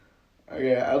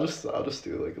Okay, I'll just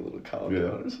do like a little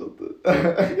countdown or something.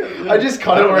 Yeah. I just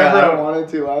cut it wherever I wanted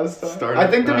to last time. I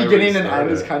think the beginning and end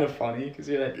is kind of funny because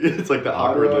you're like, it's like the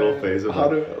awkward little phase of how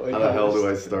the hell do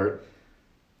I start?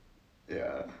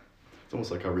 Yeah. It's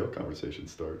almost like how real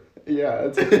conversations start. Yeah,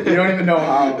 you don't even know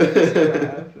how it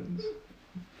happens.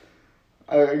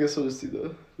 I guess we'll just do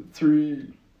the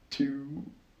 3, 2,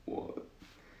 1.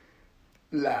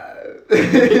 Live.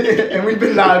 And we've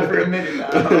been live for a minute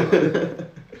now.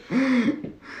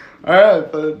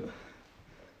 Alright, but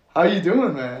how you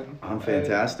doing, man? I'm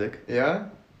fantastic. Yeah?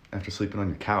 After sleeping on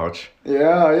your couch.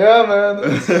 Yeah, man.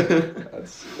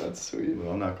 That's sweet.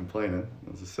 Well, I'm not complaining,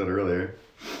 as I said earlier.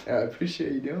 Yeah, I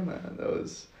appreciate you doing that. That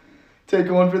was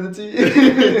taking one for the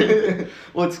team.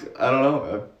 Well, I don't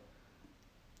know.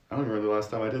 I don't remember the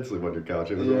last time I did sleep on your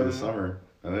couch. It was over the summer,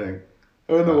 I think.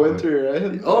 Or in the winter,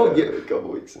 right? Oh, yeah. A couple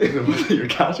weeks. Your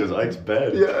couch is Ike's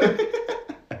bed. Yeah.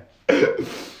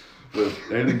 But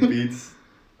anything beats,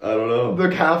 I don't know.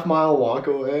 The half-mile walk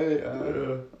away. I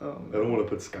don't want to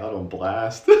put Scott on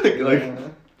blast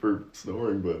for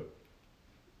snoring, but...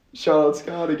 Shout out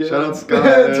Scott again. Shout out Scott.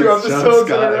 2 episodes. Shout out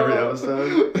Scott every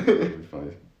episode. That'd be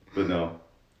funny. But no.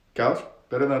 Couch?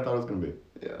 Better than I thought it was going to be.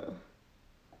 Yeah.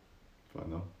 Fun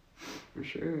though. For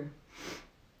sure.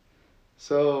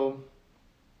 So,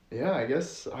 yeah, I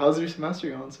guess, how's your semester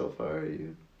going so far?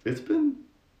 It's been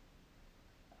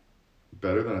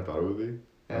better than I thought it would be.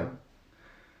 Yeah.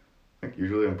 Like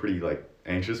usually I'm pretty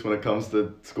anxious when it comes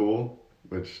to school,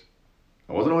 which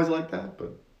I wasn't always like that,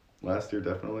 but last year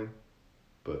definitely.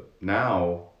 But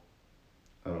now,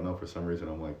 I don't know, for some reason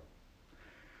I'm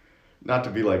not to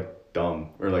be dumb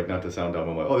or not to sound dumb.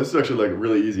 I'm oh, this is actually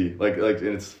really easy.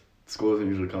 And school doesn't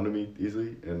usually come to me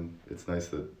easily, and it's nice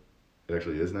that it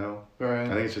actually is now. Right. I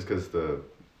think it's just because the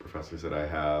professors that I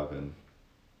have, and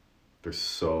they're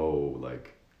so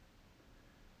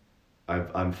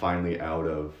I'm finally out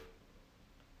of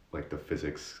the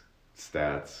physics,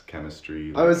 stats,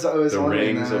 chemistry. I was the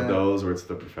rings that. of those where it's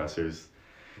the professors.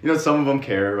 Some of them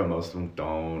care, but most of them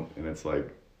don't, and it's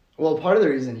well, part of the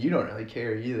reason you don't really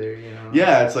care either,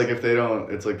 Yeah, it's if they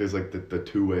don't, it's there's the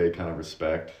two-way kind of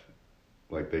respect.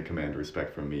 They command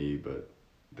respect from me, but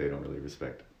they don't really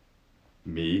respect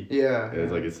me. Yeah.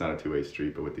 It's it's not a two-way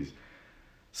street, but with these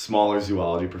smaller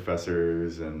zoology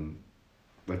professors and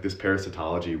this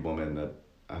parasitology woman that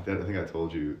I think I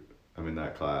told you I'm in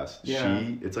that class. Yeah.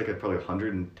 It's probably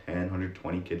 110,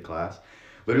 120 kid class.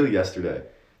 Literally yesterday,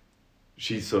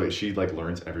 she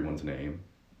learns everyone's name,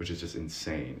 which is just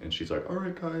insane. And she's all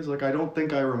right, guys, I don't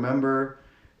think I remember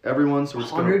everyone, so we're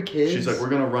just 100 kids? She's we're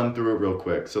going to run through it real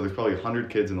quick. So there's probably 100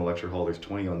 kids in the lecture hall. There's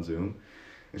 20 on Zoom.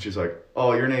 And she's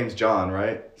oh, your name's John,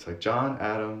 right? It's John,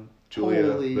 Adam,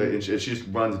 Julia. And she just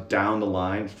runs down the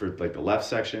line for the left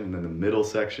section, and then the middle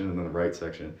section, and then the right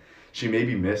section. She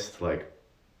maybe missed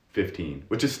 15,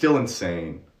 which is still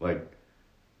insane.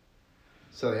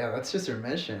 So yeah, that's just her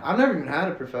mission. I've never even had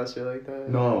a professor like that.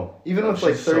 No. Even with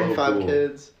 35 so cool.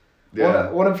 kids. Yeah.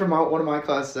 One of my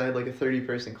classes, I had a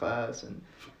 30-person class, and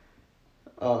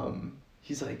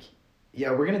he's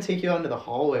yeah, we're gonna take you out into the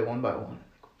hallway one by one.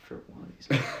 For one of these,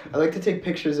 I like to take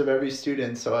pictures of every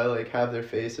student, so I have their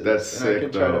faces. That's and sick, I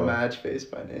can try to match face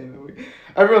by name. And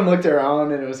everyone looked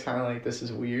around, and it was kind of this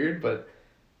is weird, but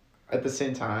at the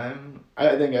same time,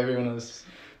 I think everyone was.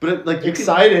 But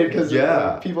excited because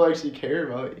people actually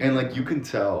care about you. And you can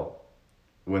tell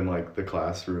when the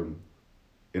classroom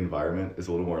environment is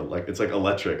a little more it's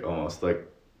electric almost,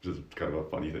 just kind of a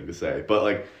funny thing to say,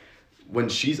 but when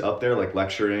she's up there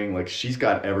lecturing, she's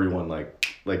got everyone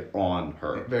on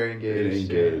her, very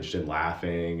engaged and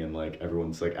laughing, and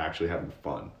everyone's actually having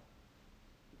fun,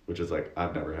 which is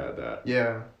I've never had that.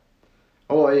 Yeah.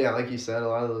 Oh yeah, like you said, a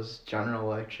lot of those general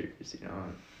lectures,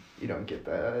 you don't get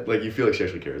that. You feel she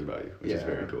actually cares about you, which is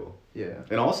very cool. Yeah.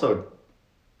 And also,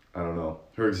 I don't know,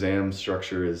 her exam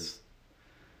structure is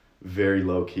very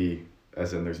low key,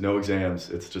 as in there's no exams.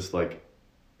 It's just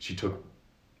she took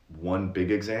one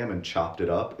big exam and chopped it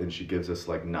up, and she gives us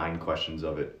 9 questions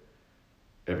of it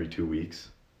every 2 weeks.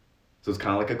 So it's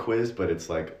kind of like a quiz, but it's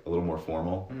a little more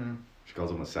formal. Mm-hmm. She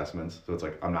calls them assessments. So it's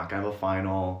I'm not gonna have a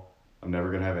final. I'm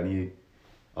never gonna have any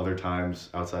other times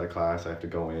outside of class I have to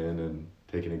go in and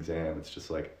take an exam. It's just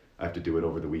I have to do it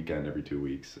over the weekend every 2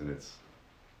 weeks, and it's,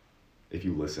 if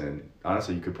you listen,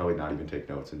 honestly, you could probably not even take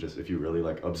notes, and just if you really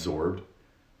absorbed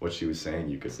what she was saying,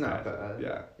 you could. It's not bad.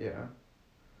 Yeah. Yeah.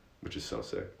 Which is so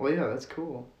sick. Well, yeah, that's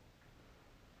cool.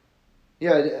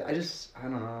 Yeah, I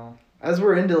don't know. As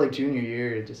we're into junior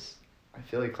year, I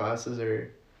feel classes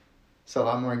are a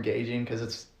lot more engaging because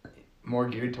it's more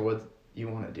geared to what you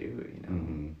want to do.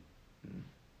 Mm-hmm.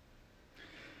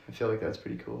 I feel like that's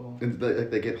pretty cool. And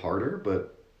they get harder,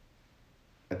 but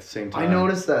at the same time, I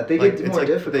noticed that they like, get more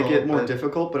difficult. They get more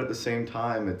difficult, but at the same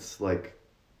time, it's like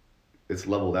it's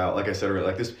leveled out. Like I said earlier,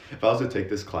 like this. If I was to take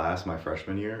this class my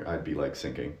freshman year, I'd be like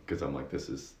sinking because I'm like, this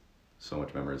is so much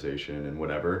memorization and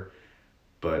whatever.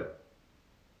 But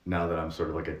now that I'm sort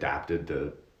of like adapted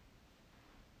to,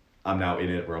 I'm now in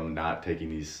it where I'm not taking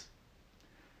these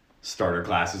starter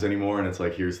classes anymore, and it's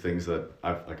like, here's things that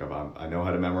I know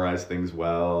how to memorize things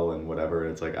well and whatever.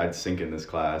 And it's like I'd sink in this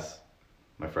class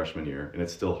my freshman year, and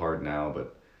it's still hard now,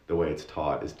 but the way it's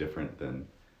taught is different than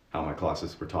how my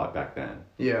classes were taught back then.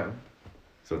 Yeah.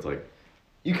 So it's like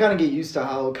you kind of get used to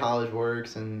how college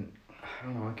works, and I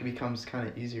don't know, it becomes kind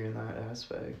of easier in that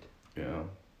aspect. Yeah,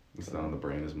 it's not on the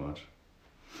brain as much.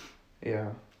 Yeah.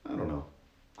 I don't know.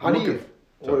 What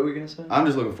were we gonna say? I'm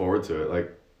just looking forward to it.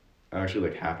 Like, I'm actually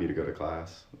like happy to go to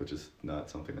class, which is not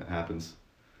something that happens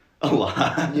a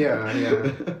lot.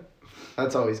 Yeah.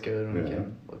 That's always good when we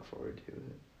can look forward to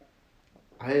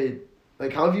it.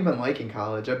 How have you been liking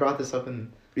college? I brought this up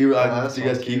in you guys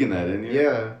Keegan that, didn't you?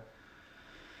 Yeah.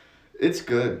 It's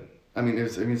good. I mean,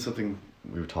 it's something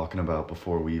we were talking about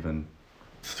before we even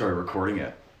started recording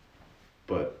it.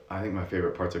 But I think my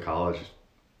favorite parts of college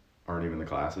aren't even the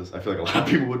classes. I feel like a lot of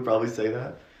people would probably say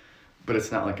that. But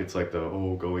it's not like it's like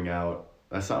going out.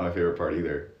 That's not my favorite part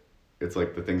either. It's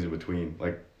like the things in between.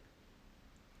 Like,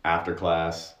 after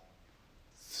class,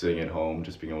 sitting at home,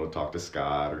 just being able to talk to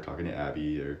Scott or talking to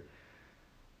Abby or,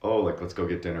 let's go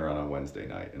get dinner on a Wednesday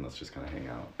night and let's just kind of hang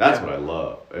out. That's what I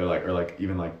love. Or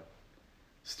even like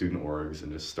student orgs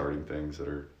and just starting things that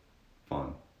are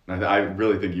fun. And I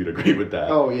really think you'd agree with that.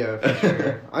 Oh, yeah, for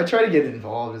sure. I try to get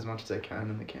involved as much as I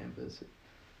can in the campus. It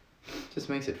just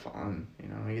makes it fun,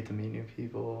 I get to meet new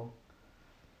people.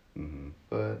 Mm-hmm.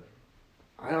 But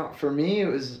for me, it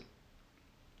was,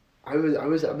 I've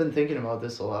been thinking about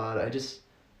this a lot. At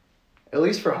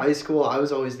least for high school, I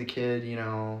was always the kid,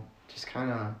 just trying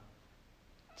to,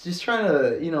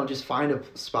 just find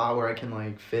a spot where I can,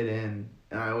 like, fit in.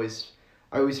 And I always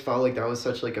felt like that was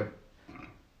such, like,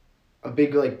 a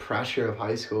big, like, pressure of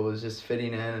high school was just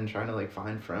fitting in and trying to, like,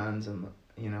 find friends. And,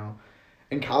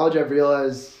 in college, I've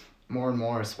realized more and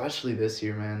more, especially this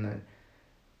year, man, that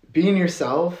being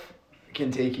yourself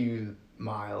can take you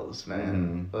miles,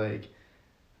 man. Mm-hmm. Like,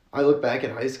 I look back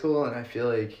at high school and I feel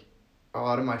like a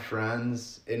lot of my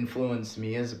friends influenced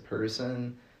me as a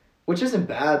person, which isn't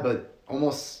bad, but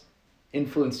almost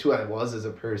influenced who I was as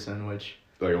a person, which...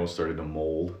 Like, almost started to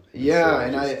mold. Yeah,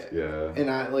 and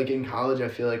I, like, in college, I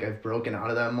feel like I've broken out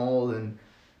of that mold, and,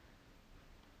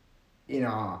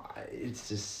 it's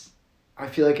just... I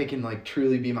feel like I can, like,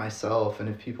 truly be myself, and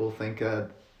if people think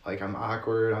that, like, I'm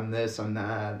awkward, I'm this, I'm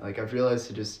that, like, I've realized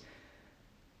to just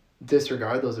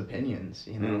disregard those opinions,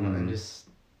 Mm-hmm. and just,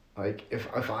 like, if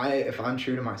I'm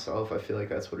true to myself, I feel like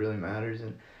that's what really matters.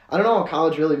 And I don't know,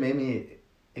 college really made me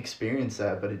experience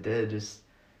that, but it did. Just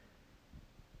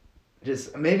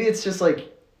maybe it's just,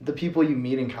 like, the people you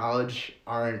meet in college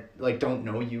don't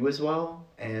know you as well,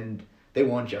 and they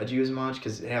won't judge you as much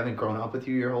because they haven't grown up with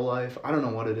you your whole life. I don't know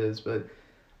what it is, but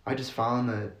I just found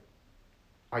that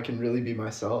I can really be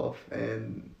myself,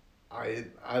 and I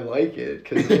like it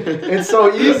because it's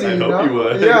so easy. I hope you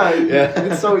would. Yeah,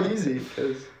 it's so easy.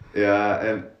 Cause... Yeah,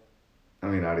 and I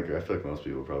mean, I'd agree. I feel like most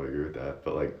people probably agree with that,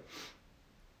 but like,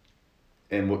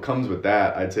 and what comes with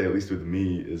that, I'd say at least with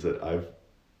me, is that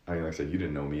like I said, you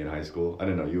didn't know me in high school. I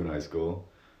didn't know you in high school,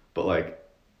 but like,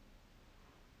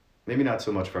 maybe not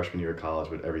so much freshman year of college,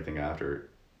 but everything after.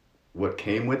 What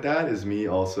came with that is me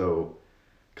also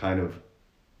kind of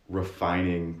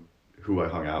refining who I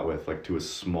hung out with, like, to a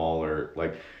smaller,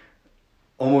 like,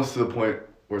 almost to the point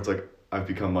where it's like I've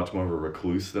become much more of a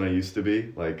recluse than I used to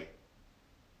be. Like,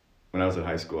 when I was in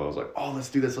high school, I was like, let's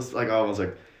do this. I was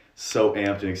like so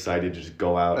amped and excited to just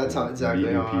go out and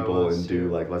meet new people and do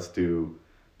like, let's do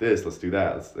this, let's do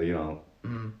that. Let's,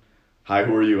 Mm-hmm. Hi,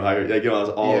 who are you? Hi, like, I was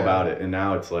all about it. And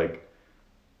now it's like,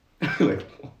 like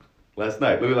last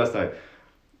night,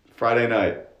 Friday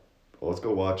night, let's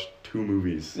go watch 2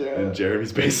 movies in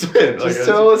Jeremy's basement. Like, just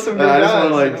chill with some good guys. I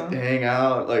just want to, like, hang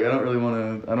out. Like, I don't really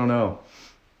want to, I don't know.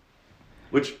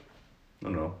 Which, I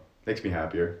don't know, makes me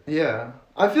happier. Yeah.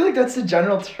 I feel like that's the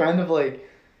general trend of, like,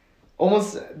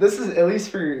 almost, this is at least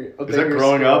for a bigger Is that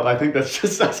growing scale. up? I think that's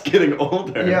just us getting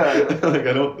older. Yeah. Like,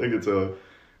 I don't think it's a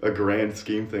grand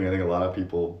scheme thing. I think a lot of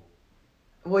people...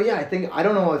 Well, yeah, I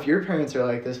don't know if your parents are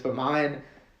like this, but mine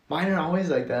are always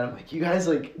like that. I'm like, you guys,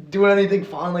 like, doing anything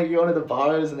fun? Like, you going to the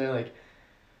bars? And they're like,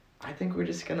 I think we're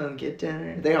just gonna get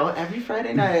dinner. Every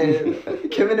Friday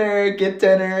night, Kim and Eric get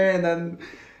dinner, and then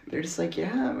they're just like,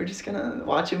 yeah, we're just gonna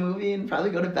watch a movie and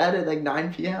probably go to bed at like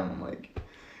 9 p.m. I'm like,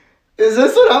 is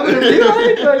this what I'm gonna be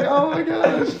like? Like, oh my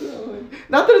gosh. Like,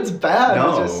 not that it's bad.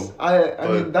 No, it's just I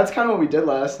mean that's kind of what we did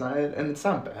last night, and it's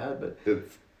not bad, but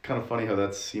it's kind of funny how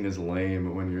that's seen as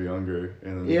lame when you're younger.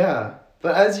 And then, yeah.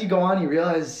 But as you go on, you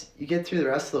realize you get through the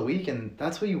rest of the week, and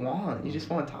that's what you want. You just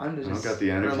want time to I don't just got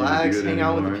the energy relax, to do it hang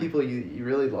out with anymore. the people you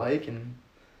really like, and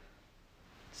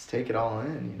just take it all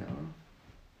in, you know.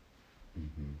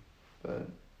 Mm-hmm. But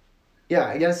yeah,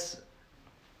 I guess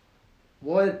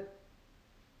what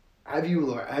have you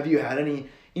had any?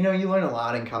 You know, you learn a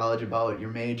lot in college about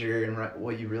your major and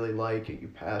what you really like, your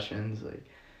passions. Like,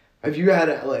 have you had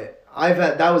I've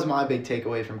had that was my big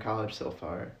takeaway from college so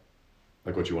far.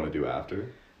 Like what you want to do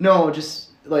after? No, just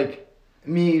like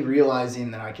me realizing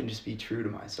that I can just be true to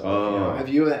myself. You know, Oh. have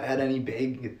you had any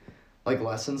big like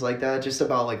lessons like that? Just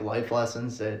about like life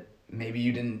lessons that maybe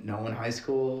you didn't know in high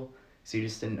school, so you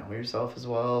just didn't know yourself as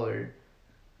well, or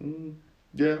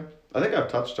Yeah, I think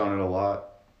I've touched on it a lot,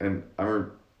 and I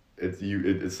remember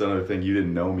it's another thing, you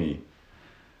didn't know me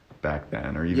back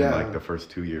then, or even Yeah. like the first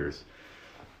 2 years.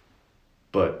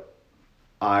 But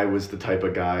I was the type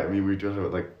of guy. I mean, we were just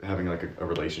like having like a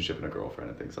relationship and a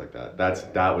girlfriend and things like that.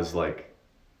 That was like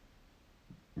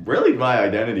really my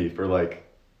identity for like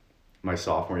my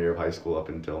sophomore year of high school up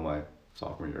until my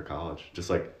sophomore year of college.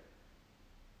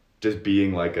 Just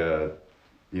being like a,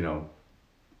 you know,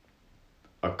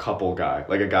 a couple guy,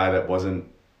 like a guy that wasn't.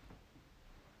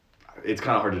 It's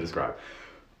kind of hard to describe.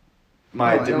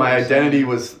 My No, I know my what you're identity saying.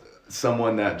 was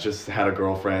someone that just had a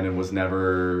girlfriend and was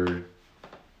never.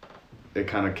 It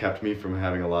kind of kept me from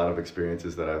having a lot of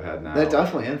experiences that I've had now. that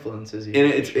definitely influences you.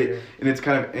 And for sure. it's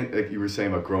kind of like you were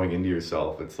saying about growing into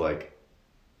yourself. It's like.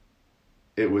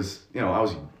 It was, you know,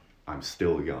 I'm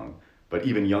still young, but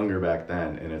even younger back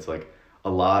then, and it's like a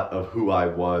lot of who I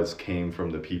was came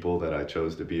from the people that I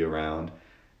chose to be around,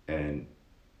 and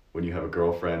when you have a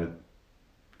girlfriend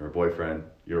or a boyfriend,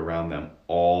 you're around them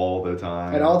all the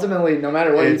time. And ultimately, no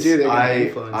matter what you do, they're gonna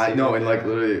influence you. I know, and like Yeah.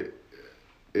 literally,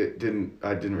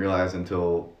 I didn't realize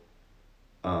until,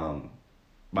 my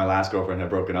last girlfriend had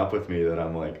broken up with me that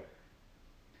I'm like,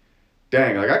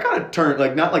 dang, like I kind of turned,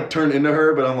 like not like turned into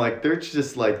her, but I'm like, there's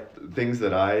just like things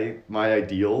that my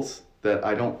ideals that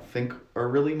I don't think are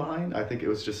really mine. I think it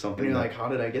was just something. And you're like, how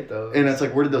did I get those? And it's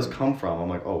like, where did those come from? I'm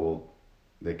like, oh, well,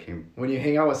 they came. When you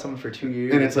hang out with someone for 2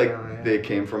 years. And it's like, yeah. they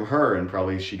came from her, and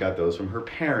probably she got those from her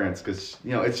parents, because,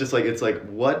 you know, it's just like, it's like,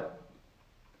 what,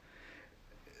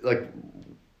 like,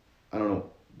 I don't know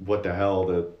what the hell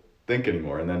to think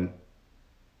anymore. And then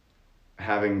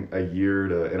having a year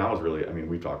to, and I was really, I mean,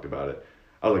 we talked about it.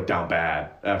 I was like down bad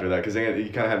after that, because then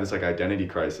you kind of have this like identity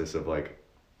crisis of like,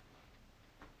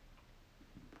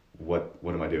 what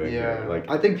am I doing here? Like,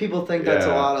 I think people think that's a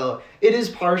yeah. lot of. It is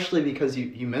partially because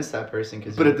you miss that person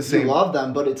because But at the same- you love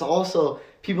them, but it's also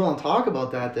people don't talk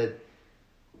about that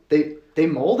they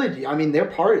molded you. I mean, they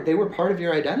were part of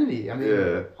your identity. I mean,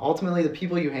 Yeah. ultimately the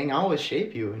people you hang out with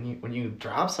shape you, and when you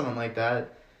drop someone like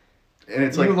that, and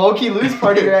it's you like low-key lose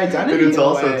part of your identity. And it's in a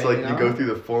also way, it's like you you know? go through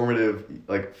the formative,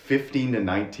 like 15 to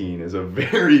 19 is a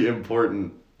very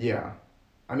important. Yeah,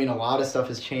 I mean, a lot of stuff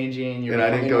is changing. You're And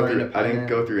I didn't go becoming more through I didn't independent.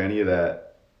 go through any of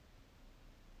that,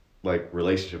 like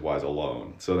relationship wise,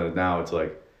 alone. So then now it's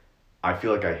like, I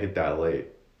feel like I hit that late,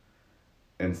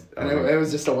 and It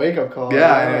was just a wake-up call.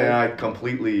 yeah, you know, and like- I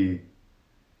completely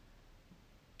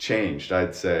changed.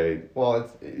 I'd say. Well,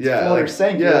 it's Yeah, well, like, you're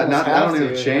saying you yeah, almost not I have don't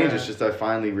even to, change. yeah. It's just I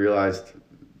finally realized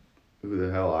who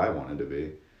the hell I wanted to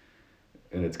be,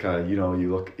 and it's kind of, you know, you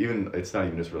look, even it's not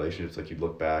even just relationships. Like you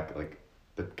look back, like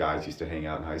the guys used to hang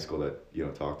out in high school that you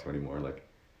don't talk to anymore. Like,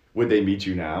 would they meet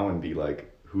you now and be like,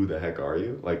 "Who the heck are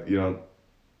you?" Like, you don't.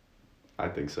 I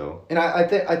think so. And I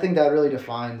think that really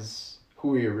defines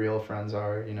who your real friends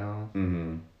are, you know.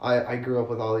 Mm-hmm. I grew up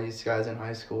with all these guys in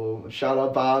high school. Shout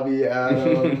out Bobby,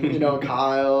 Adam, you know,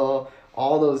 Kyle,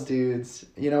 all those dudes.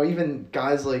 You know, even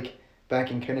guys like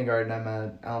back in kindergarten I'm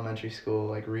at elementary school,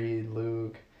 like Reed,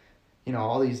 Luke, you know,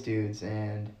 all these dudes.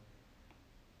 And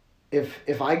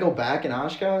if I go back in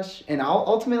Oshkosh, and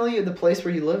ultimately the place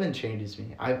where you live in changes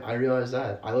me. I realize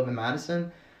that. I live in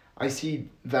Madison. I see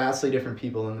vastly different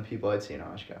people than the people I'd see in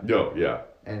Oshkosh. Yo, yeah.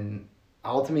 And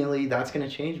ultimately that's going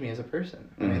to change me as a person.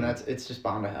 I mean, Mhm. it's just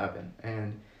bound to happen.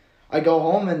 And I go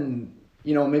home and,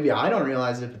 you know, maybe I don't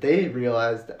realize it, but they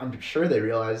realize, I'm sure they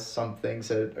realize some things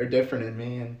that are different in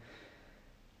me.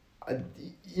 And,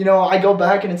 you know, I go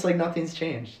back and it's like nothing's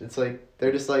changed. It's like,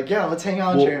 they're just like, yeah, let's hang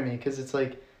out with Well- Jeremy. Because it's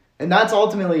like, and that's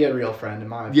ultimately a real friend in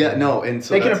my opinion. Yeah, no, and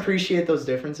so they can that's- appreciate those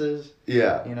differences,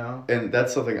 Yeah. you know? And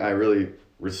that's something I really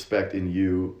respect in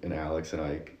you and Alex and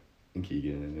Ike, and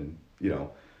Keegan and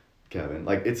Kevin.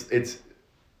 Like it's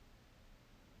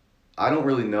I don't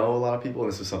really know a lot of people,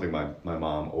 and this is something my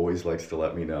mom always likes to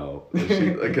let me know.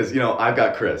 Because I've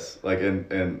got Chris, like,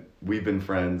 and we've been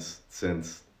friends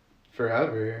since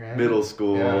forever, right? middle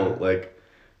school, Yeah. like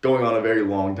going on a very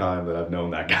long time that I've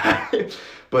known that guy.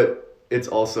 But it's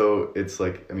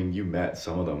like, I mean, you met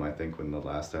some of them, I think, when the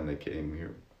last time they came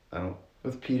here. I don't.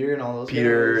 With Peter and all those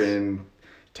Peter guys. and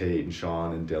Tate and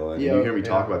Sean and Dylan. Yeah, And you hear me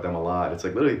talk yeah. about them a lot. It's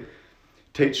like literally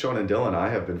Tate, Sean, and Dylan. I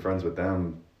have been friends with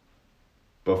them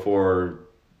before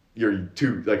you're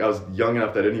two. Like I was young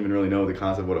enough that I didn't even really know the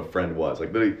concept of what a friend was.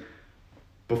 Like literally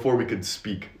before we could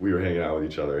speak, we were hanging out with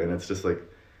each other, and it's just like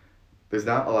there's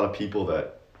not a lot of people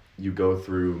that you go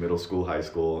through middle school, high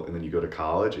school, and then you go to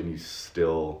college, and you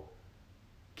still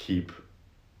keep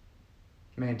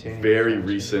Maintaining very friendship.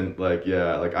 recent. Like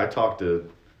I talk to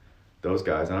those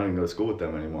guys. I don't even go to school with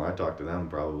them anymore. I talk to them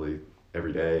probably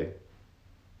every day.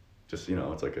 Just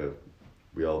it's like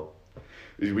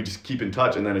we just keep in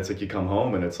touch, and then it's like you come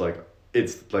home and it's like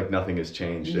nothing has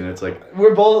changed, and it's like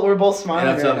we're both smiling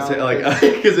and that's right what I'm now.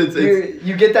 saying, like because it's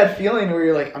you get that feeling where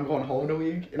you're like, I'm going home in a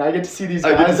week, and I get to see these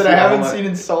I get to guys that see I all haven't my- seen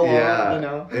in so long.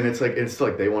 yeah, and it's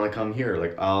like they want to come here.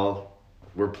 Like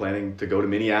we're planning to go to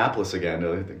Minneapolis again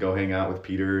to go hang out with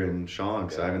Peter and Sean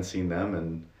because I haven't seen them,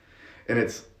 and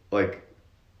it's like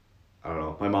I don't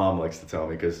know. My mom likes to tell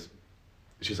me because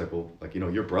she's like, well, like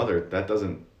your brother, that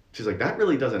doesn't. She's like, that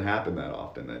really doesn't happen that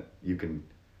often that you can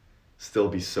still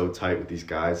be so tight with these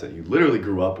guys that you literally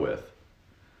grew up with.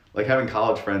 Like having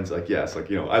college friends, like yes, like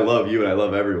I love you and I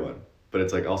love everyone, but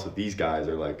it's like also these guys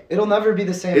are like It'll never be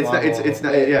the same. it's not, level. it's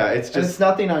not yeah it's And just it's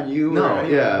nothing on you. no or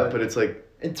anyone, yeah but it's like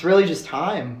it's really just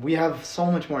time. We have so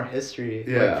much more history.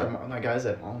 Yeah. Like, from my guys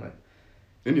at home.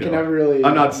 and, You can never really.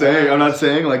 I'm not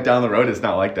saying like down the road it's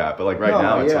not like that, but like right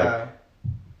now it's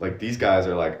like these guys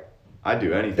are like I'd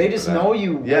do anything. They for just them. know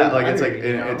you. Yeah, way like it's better, like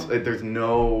you know? it's like there's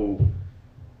no.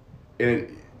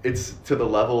 It's to the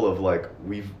level of like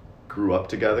we've grew up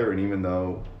together, and even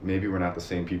though maybe we're not the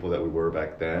same people that we were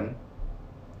back then,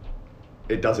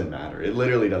 it doesn't matter. It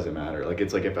literally doesn't matter. Like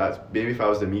it's like if I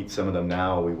was to meet some of them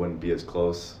now, we wouldn't be as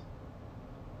close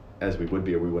as we would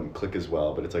be, or we wouldn't click as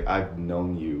well. But it's like I've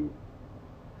known you,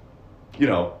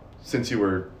 since you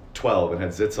were 12 and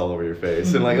had zits all over your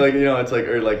face, and like it's like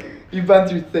or like You've been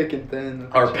through thick and thin.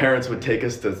 our parents would take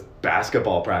us to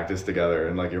basketball practice together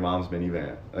in like your mom's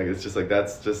minivan. Like it's just like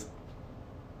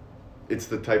it's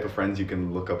the type of friends you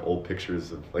can look up old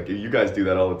pictures of. Like you guys do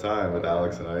that all the time with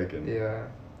Alex and Ike, and Yeah.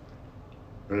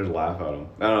 just laugh at them.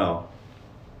 I don't know.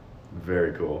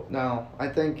 Very cool. No, I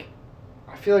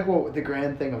feel like what the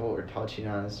grand thing of what we're touching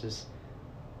on is just.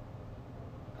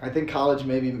 I think college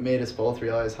maybe made us both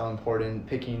realize how important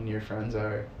picking your friends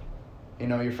are.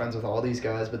 You're friends with all these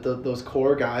guys, but those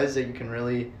core guys that you can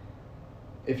really,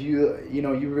 if you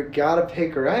gotta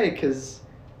pick right, because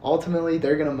ultimately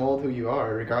they're gonna mold who you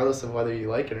are, regardless of whether you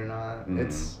like it or not.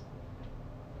 Mhm.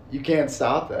 You can't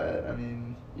stop that. I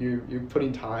mean, you're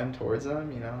putting time towards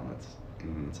them.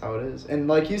 That's how it is. And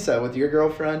like you said, with your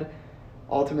girlfriend,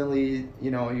 ultimately,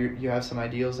 you have some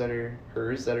ideals that are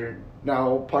hers that are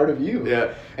now part of you.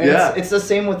 Yeah. And yeah. it's the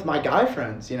same with my guy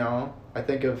friends. I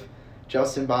think of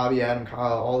Justin, Bobby, Adam,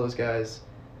 Kyle, all those guys.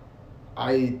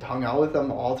 I hung out with them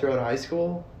all throughout high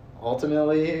school.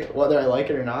 Ultimately, whether I like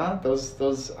it or not,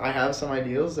 those I have some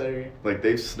ideals that are. Like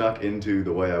they've snuck into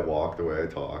the way I walk, the way I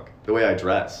talk, the way I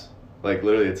dress. Like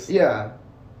literally, it's. Yeah,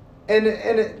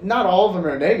 and not all of them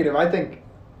are negative. I think,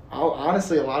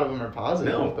 honestly, a lot of them are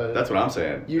positive. No, but that's what I'm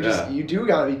saying. You do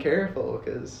gotta be careful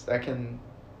because that can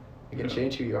Yeah.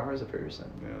 change who you are as a person.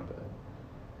 Yeah. But,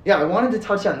 yeah, I wanted to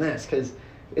touch on this because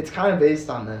it's kind of based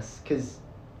on this because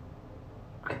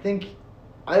I think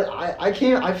I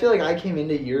feel like I came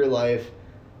into your life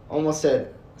almost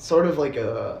at sort of like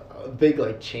a big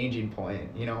like changing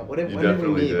point. When did we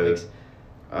definitely meet? did.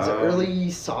 Like, was it early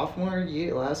sophomore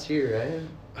year last year,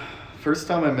 right? First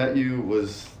time I met you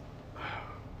was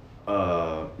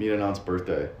me and Anant's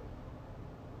birthday.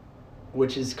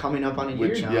 Which is coming up on a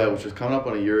year now. Yeah, which was coming up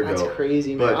on a year ago. That's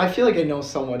crazy, man. But I feel like I know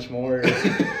so much more. I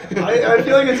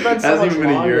feel like it's been so Hasn't much even been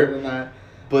a longer year. than that.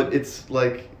 But it's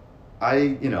like,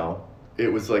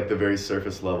 it was like the very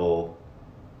surface level,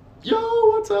 yo,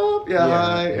 what's up? Yeah, Yeah,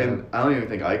 hi. yeah. And I don't even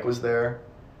think Ike was there.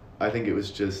 I think it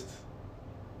was just,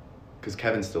 because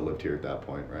Kevin still lived here at that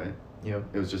point, right? Yep.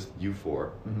 It was just you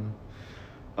four.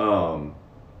 Mm-hmm.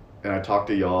 And I talked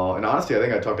to y'all, and honestly, I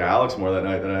think I talked to Alex more that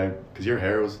night because your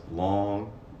hair was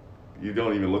long. you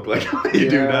don't even look like what you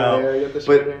do Yeah, now. yeah, you got the But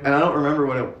short hair. and I don't remember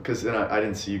when it, because then I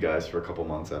didn't see you guys for a couple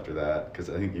months after that, because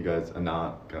I think you guys,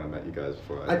 Anat kind of met you guys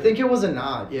before I I did. think it was a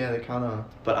nod. Yeah, they kind of.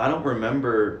 But I don't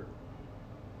remember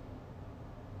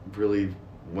really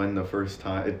when the first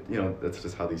time, that's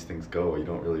just how these things go. You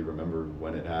don't really remember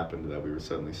when it happened that we were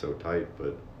suddenly so tight.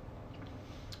 But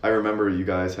I remember you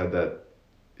guys had that,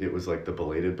 it was like the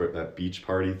belated, that beach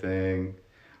party thing.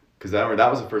 Because that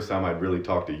was the first time I'd really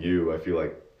talked to you, I feel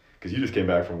like, because you just came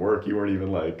back from work. You weren't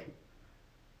even like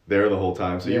there the whole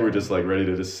time. So you Yeah. were just like ready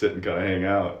to just sit and kind of hang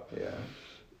out.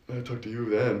 Yeah. I talked to you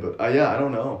then, but yeah, I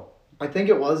don't know. I think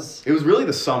it was. It was really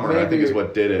the summer, I think, Maybe- is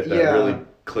what did it. That yeah. really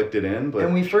clicked it in. But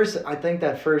And I think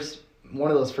one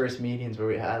of those first meetings where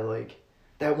we had like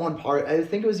that one part, I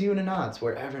think it was you and Anats,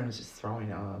 where everyone was just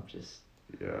throwing up, just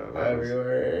yeah, that was,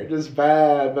 everywhere, just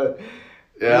bad. But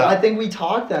yeah. I think we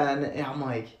talked then, and I'm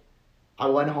like, I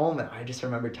went home and I just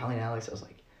remember telling Alex, I was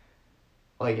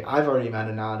like I've already met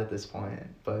Anat at this point,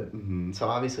 but so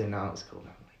obviously Anat was cool. I'm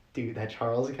like, dude, that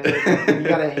Charles guy, you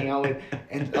gotta hang out with.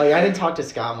 And like I didn't talk to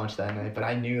Scott much that night, but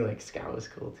I knew like Scott was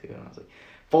cool too, and I was like,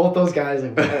 both those guys,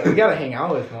 like, we gotta hang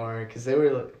out with more because they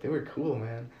were cool,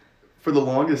 man. For the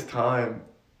longest time,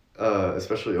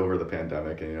 especially over the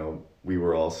pandemic, and we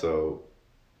were also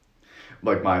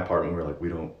like my apartment. We were like, we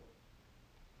don't.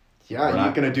 Yeah, we're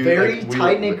not gonna do very like,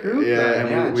 tight knit group. Yeah, then.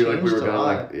 and we were changed a gonna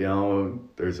lot.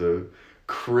 like there's a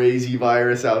crazy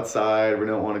virus outside. We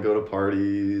don't want to go to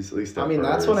parties. At least at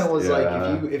That's when it was yeah.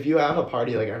 like if you have a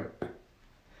party like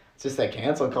it's just that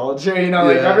cancel culture, like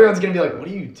Yeah. everyone's gonna be like, what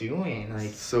are you doing?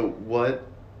 Like So what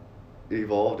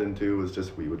evolved into was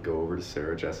just we would go over to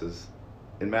Sarah Jess's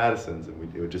in Madison's,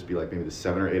 and it would just be like maybe the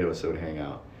 7 or 8 of us would hang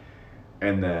out,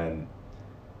 and then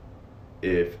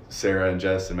if Sarah and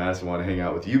Jess and Madison want to hang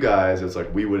out with you guys, it's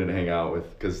like we wouldn't hang out with,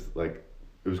 because like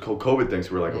it was called COVID thing,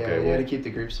 so we're like, okay, you well, had to keep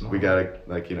the group small. we gotta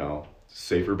like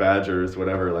safer badgers,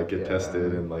 whatever, like get Yeah.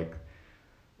 tested and like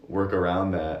work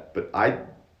around that. But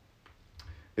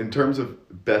in terms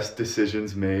of best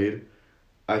decisions made,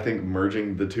 I think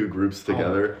merging the two groups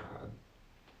together,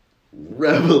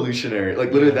 revolutionary.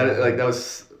 Like literally that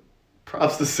was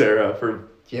props to Sarah for.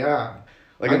 Yeah.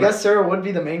 Like I guess Sarah would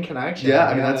be the main connection. Yeah,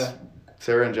 I mean that's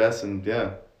Sarah and Jess, and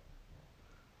yeah.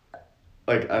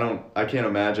 Like I can't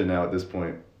imagine now at this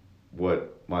point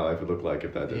what my life would look like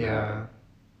if that didn't happen.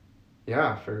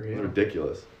 Yeah, for real. It's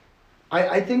ridiculous.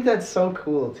 I think that's so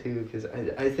cool too, because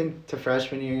I think to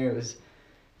freshman year it was,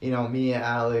 me,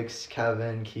 Alex,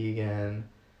 Kevin, Keegan,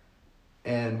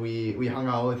 and we hung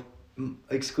out with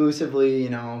exclusively,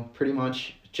 pretty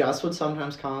much Jess would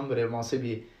sometimes come, but it would mostly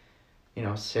be,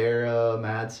 Sarah,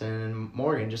 Madsen, and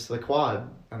Morgan, just the quad,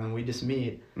 and then we just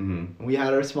meet. Mm-hmm. And we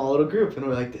had our small little group, and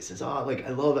we're like, this is all, like,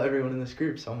 I love everyone in this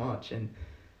group so much. And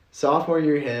sophomore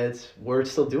year hits, we're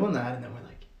still doing that, and then we're like,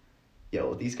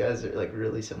 yo, these guys are like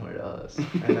really similar to us.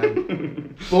 And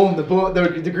then boom,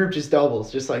 the group just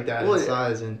doubles just like that in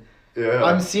size. And yeah.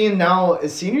 I'm seeing now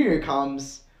as senior year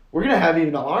comes, we're gonna have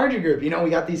even a larger group. We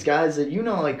got these guys that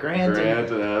like Grant and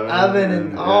Evan,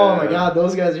 and oh my god,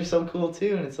 those guys are so cool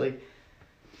too. And it's like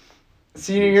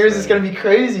senior years is gonna be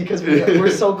crazy because we're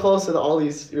so close with all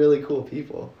these really cool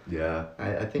people. Yeah.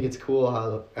 I think it's cool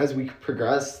how as we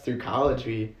progress through college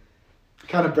we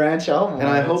kind of branch out more. And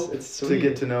I hope it's to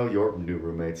get to know your new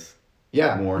roommates.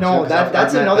 Yeah. More No, too,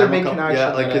 that's another big connection.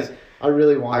 Yeah, like cause I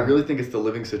really want. I really think it's the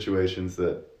living situations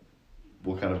that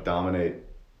will kind of dominate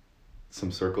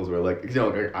some circles where like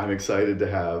I'm excited to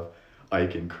have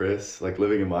Ike and Chris like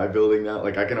living in my building now.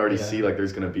 Like I can already see like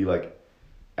there's gonna be like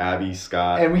Abby,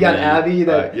 Scott, and we got Abby.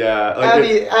 That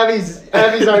like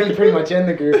Abby's already pretty much in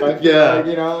the group. I feel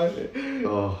like,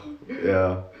 Oh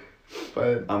yeah.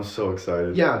 But I'm so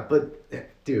excited. Yeah, but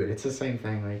dude, it's the same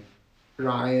thing. Like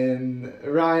Ryan,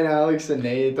 Alex, and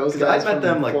Nate. Those guys. I met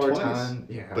them like twice.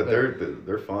 Yeah, but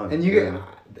they're fun. And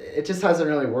it just hasn't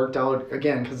really worked out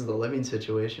again because of the living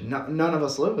situation. None of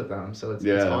us live with them, so it's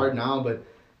hard now. But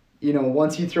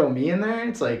once you throw me in there,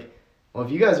 it's like, well,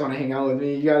 if you guys want to hang out with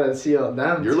me, you gotta see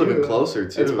them. You're living closer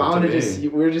too. It's bound to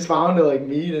we're just bound to like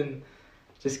meet and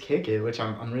just kick it, which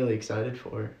I'm really excited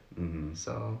for. Mm-hmm.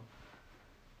 So.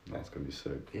 That's gonna be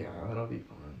sick. Yeah, that'll be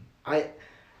fun.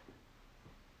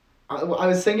 I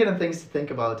was thinking of things to think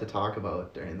about to talk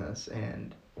about during this,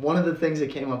 and one of the things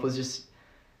that came up was just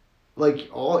like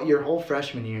your whole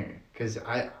freshman year, because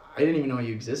I didn't even know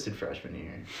you existed freshman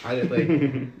year. I did like,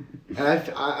 and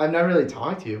I've never really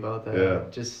talked to you about that. Yeah.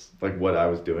 Just Like what I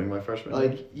was doing my freshman year?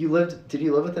 like did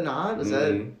you live at the Knot? Was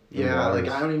that? In Yeah, like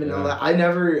Waters, I don't even know yeah. that. I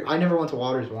never went to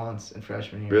Waters once in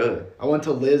freshman year. Really? I went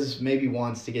to Liz maybe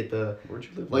once to get the Where'd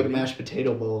you live? like Liddy? mashed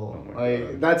potato bowl. Oh my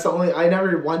Like God. that's the only I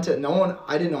never went to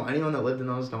I didn't know anyone that lived in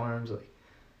those dorms. Like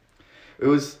It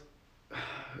was.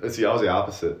 Let's see, I was the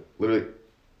opposite. Literally,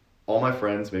 all my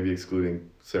friends, maybe excluding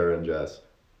Sarah and Jess,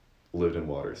 lived in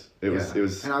Waters. It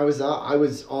was. And I was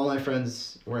all my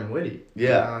friends were in Whitty.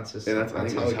 Yeah, It's just, and I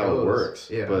think that's how goes. it works.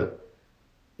 Yeah. But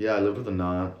yeah, I lived with a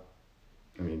Knot.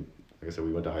 I mean, like I said,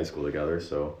 we went to high school together,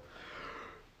 so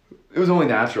it was only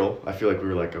natural. I feel like we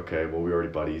were like, okay, well, we were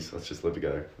already buddies. Let's just live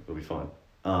together. It'll be fun.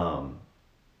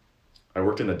 I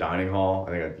worked in the dining hall.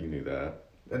 I think you knew that.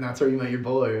 And that's where you met your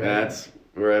bowler, right? That's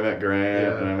where I met Grant,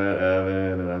 Yeah. and I met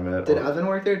Evan, and I met. Did Evan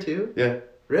work there too? Yeah.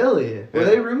 Really? Were Yeah.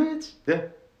 they roommates? Yeah.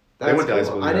 That's went to high cool.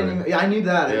 school I didn't together. even. Yeah, I knew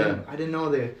that. Yeah. I didn't know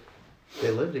they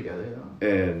lived together though.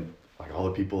 And like all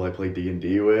the people I played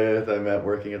D&D with, I met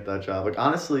working at that job. Like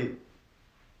honestly,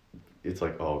 it's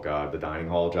like, oh God, the dining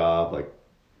hall job, like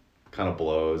kind of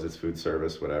blows. It's food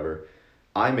service, whatever.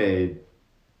 I made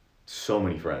so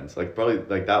many friends. Like probably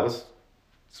like that was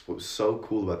what was so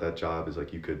cool about that job is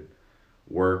like you could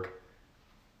work,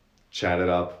 chat it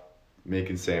up,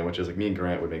 making sandwiches. Like me and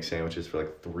Grant would make sandwiches for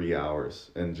like 3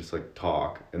 hours and just like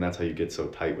talk. And that's how you get so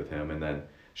tight with him. And then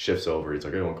shifts over. He's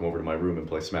like, hey, want to come over to my room and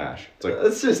play Smash? It's like,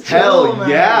 That's just hell chill, man.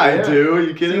 yeah, I do. Are you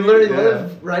So kidding you me? literally Yeah.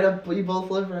 live right up. You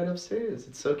both live right upstairs.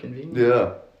 It's so convenient.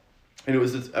 Yeah. And it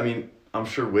was this, I mean, I'm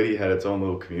sure Whitty had its own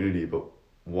little community, but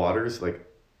Waters, like,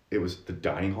 it was, the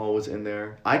dining hall was in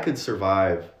there. I could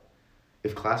survive.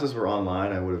 If classes were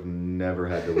online, I would have never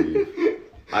had to leave.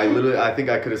 I think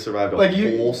I could have survived a Like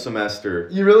whole semester.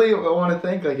 You really want to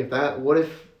think like what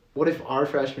if our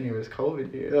freshman year was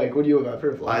COVID year? Like, would you have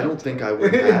ever left? I don't think I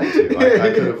would have had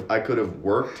to. I could have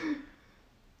worked,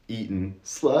 eaten,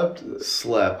 slept,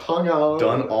 hung out,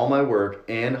 done all my work,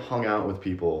 and hung out with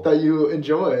people that you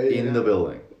enjoy in the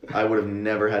building. I would have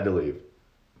never had to leave.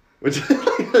 Which,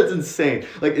 that's insane.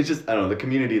 Like, it's just, I don't know, the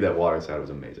community that Waters had was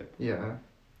amazing. Yeah.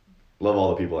 Love all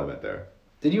the people I met there.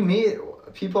 Did you meet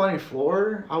people on your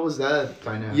floor? How was that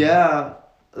dynamic? Yeah,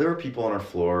 there were people on our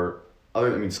floor.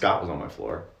 Scott was on my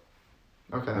floor.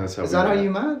 Okay. That's how Is we that how met.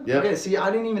 you met? Yep. Okay, see, I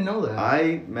didn't even know that.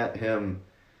 I met him,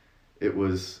 it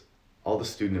was, all the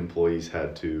student employees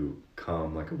had to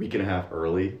come like a week and a half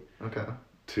early Okay.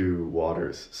 to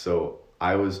Waters. So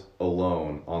I was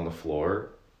alone on the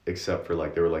floor, except for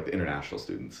like, there were like the international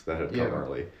students that had come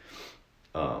early.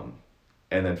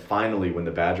 And then finally, when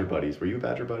the Badger Buddies, were you a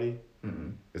Badger Buddy?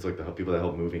 Mm-hmm. It's like the people that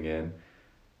help moving in.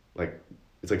 Like,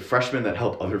 it's like freshmen that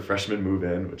help other freshmen move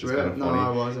in, which is kind of funny. No, I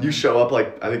wasn't. You show up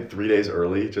like, I think 3 days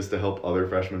early just to help other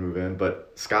freshmen move in.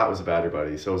 But Scott was a Badger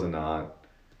Buddy, so was Anant.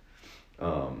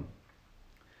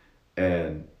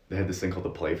 And they had this thing called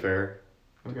the Play Fair.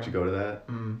 Okay. Did you go to that?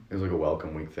 Mm. It was like a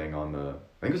welcome week thing on the,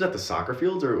 I think it was at the soccer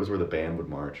fields or it was where the band would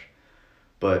march.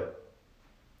 But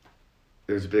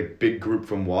there's a big group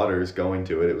from Waters going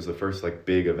to it. It was the first like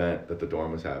big event that the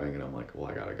dorm was having, and I'm like, well,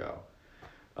 I gotta go.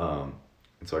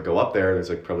 And so I go up there. There's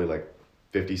like probably like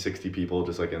 50, 60 people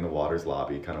just like in the Waters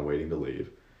lobby, kind of waiting to leave.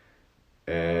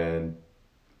 And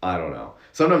I don't know.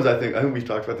 Sometimes I think we've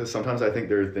talked about this. Sometimes I think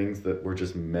there are things that were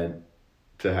just meant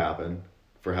to happen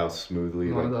for how smoothly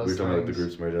like we were talking about the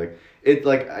groups merging. Like it,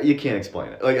 like you can't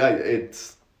explain it. Like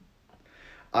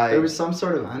there was some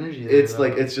sort of energy there. It's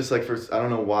like, it's just like, I don't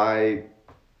know why.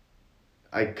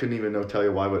 I couldn't even tell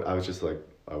you why, but I was just like,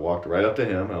 I walked right up to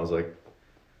him and I was like,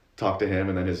 talked to him,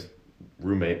 and then his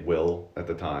roommate, Will, at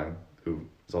the time, who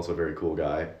is also a very cool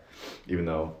guy, even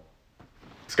though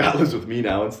Scott lives with me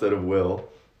now instead of Will.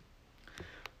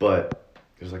 But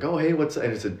it was like, oh, hey, what's,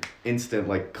 and it's an instant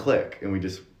like click, and we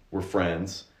just were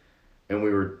friends, and we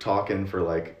were talking for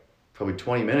like probably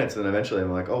 20 minutes, and then eventually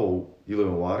I'm like, oh, you live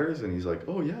in Waters? And he's like,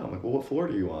 oh yeah. I'm like, well, what floor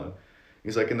are you on?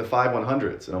 He's like, in the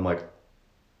 5-100s, and I'm like,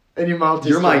 and you mouthed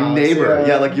you're my spouse, neighbor.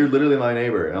 Yeah, like you're literally my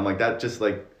neighbor. And I'm like, that just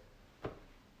like,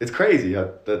 it's crazy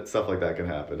how that stuff like that can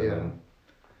happen. Yeah. And then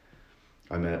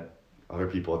I met other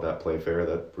people at that play fair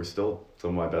that were still some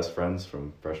of my best friends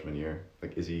from freshman year,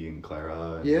 like Izzy and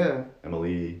Clara and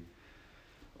Emily,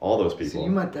 all those people. So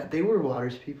you met that, they were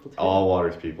Waters people too. All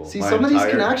Waters people. See, some of these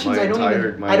connections I don't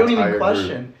even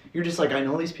question. Group. You're just like, I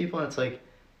know these people, and it's like,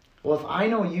 well, if I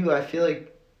know you, I feel like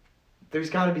there's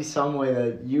got to be some way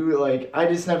that you, like, I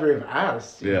just never have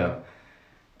asked. You know?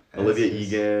 Olivia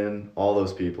Egan, all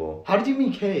those people. How did you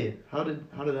meet Kate? How did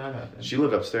that happen? She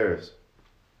lived upstairs.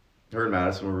 Her and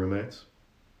Madison were roommates.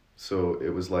 So it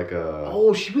was like a...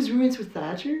 Oh, she was roommates with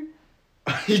Thatcher?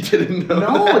 You didn't know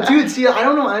No, that? dude. See, I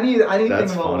don't know anything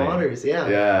That's about funny. Waters.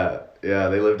 Yeah. Yeah,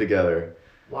 they live together.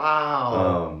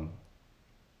 Wow.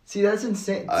 See, that's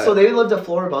insane. I- So they lived a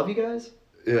floor above you guys?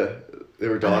 Yeah, they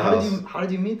were And dollhouse. how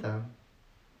did you meet them?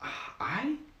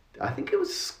 I think it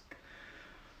was.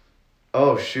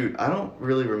 Oh shoot, I don't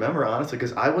really remember honestly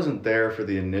because I wasn't there for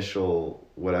the initial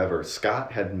whatever.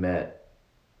 Scott had met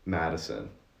Madison,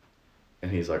 and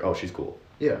he's like, "Oh, she's cool.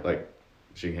 Yeah. Like,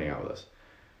 she can hang out with us."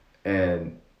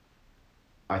 And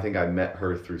I think I met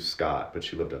her through Scott, but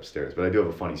she lived upstairs. But I do have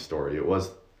a funny story. It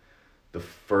was the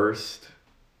first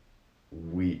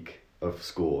week of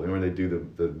school. You know when they do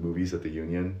the movies at the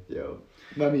Union? Yo.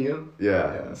 Let me in?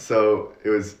 Yeah. So it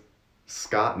was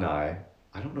Scott and I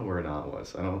don't know where Anant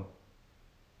was.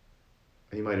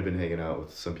 He might have been hanging out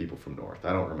with some people from North.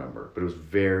 I don't remember. But it was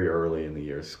very early in the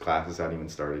year. Classes hadn't even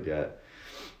started yet.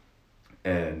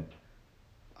 And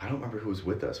I don't remember who was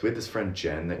with us. We had this friend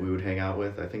Jen that we would hang out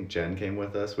with. I think Jen came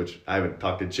with us, which I haven't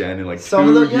talked to Jen in like Some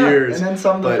 2 of the, years. And then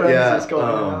some of the friends just going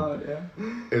out. Yeah.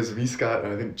 It was me, Scott,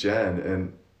 and I think Jen,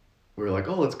 and we were like,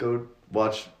 "Oh, let's go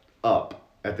watch Up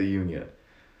at the Union."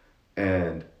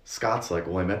 And Scott's like,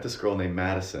 "Well, I met this girl named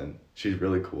Madison. She's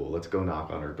really cool. Let's go knock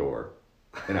on her door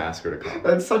and ask her to come."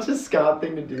 That's such a Scott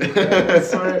thing to do. Man. I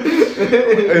swear.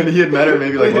 And he had met her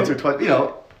maybe like once or twice. You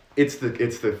know, it's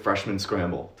the freshman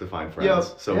scramble to find friends.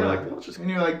 Yep. So we're like, well, just. And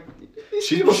you're like,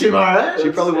 She alright.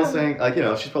 She probably wants to hang, like, you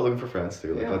know, she's probably looking for friends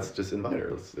too. Like, Yeah. let's just invite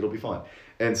her. It'll be fun.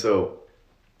 And so,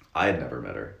 I had never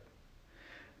met her.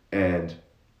 And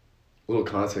a little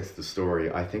context to the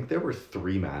story, I think there were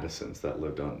 3 Madisons that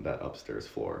lived on that upstairs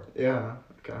floor. Yeah.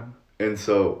 Okay. And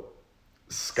so,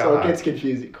 Scott. So it gets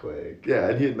confusing quick. Yeah,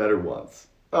 and he had met her once.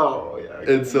 Oh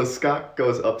yeah. And so Scott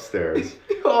goes upstairs.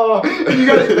 Oh, you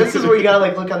got. This is where you gotta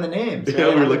like look on the names. Right? Yeah,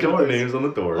 we're On looking at the doors. names on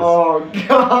the doors. Oh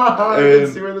god! I And-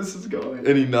 can see where this is going.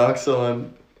 And he knocks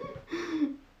on.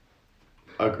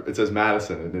 It says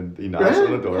Madison, and then he knocks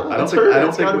on the door. Yeah, I it's her.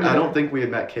 It's gotta be I her. don't think we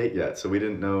had met Kate yet, so we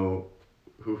didn't know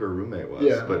who her roommate was.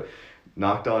 Yeah. But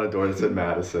knocked on a door that said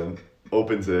Madison.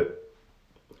 Opens it.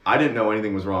 I didn't know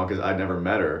anything was wrong because I'd never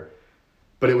met her,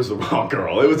 but it was the wrong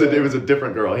girl. It was a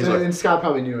different girl. He's like, And Scott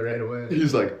probably knew it right away.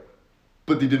 he's like,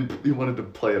 but he wanted to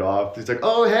play it off. He's like,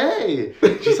 oh hey.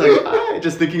 She's like, hi.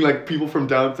 Just thinking like people from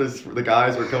downstairs, the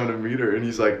guys were coming to meet her, and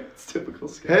he's like, It's typical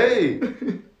Scott. hey,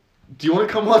 do you want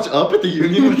to come watch Up at the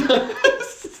Union with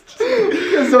us?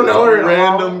 don't know her at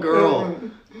all. Random girl.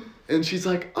 And she's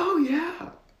like, oh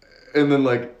yeah. And then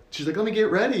like, she's like, let me get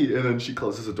ready. And then she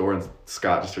closes the door and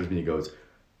Scott just turns to me and he goes,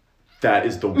 that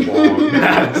is the wrong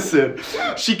Madison.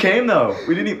 She came though.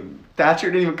 Thatcher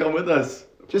didn't even come with us.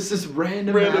 Just this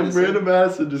random Madison. Random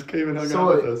Madison just came and hung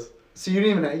out with us. So you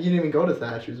didn't even go to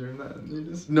Thatcher's or nothing. You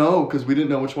just No, because we didn't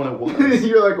know which one it was.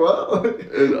 you're like, well.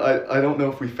 And I don't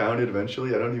know if we found it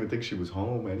eventually. I don't even think she was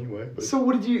home anyway. But So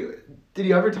what did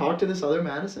you ever talk to this other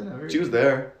Madison ever? she was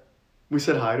there. We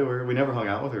said hi to her. We never hung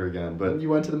out with her again. But You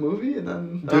went to the movie and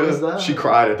then that was that. she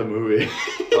cried at the movie.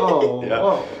 Oh, yeah.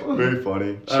 oh. Very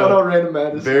funny. Shout out random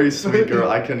Madison. Very sweet girl.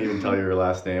 I couldn't even tell you her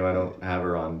last name. I don't have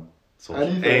her on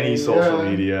any social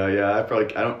media. Yeah,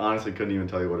 I don't honestly couldn't even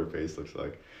tell you what her face looks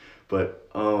like. But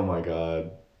oh my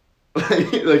god.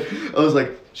 like I was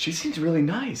like, she seems really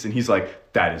nice, and he's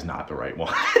like, that is not the right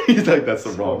one. He's like, that's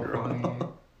the wrong girl.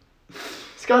 Funny.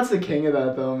 Scott's the king of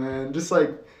that though, man. Just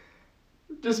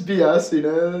BS, you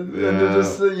know, and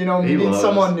just meeting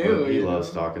someone new. He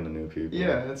loves talking to new people.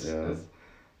 Yeah, it's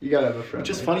you gotta have a friend. Which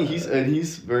is like funny. that.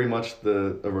 He's very much a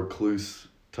recluse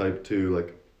type too.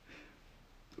 Like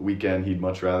weekend, he'd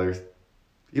much rather.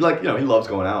 He loves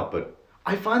going out, but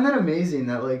I find that amazing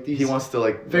that like these he wants to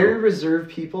like very reserved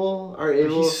people are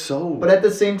able. He's so. But at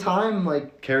the same time,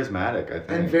 like charismatic, I think,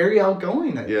 and very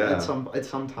outgoing. Yeah. At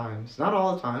sometimes, not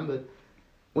all the time, but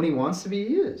when he wants to be,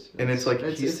 he is. And it's like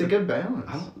it's a good balance.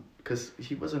 Because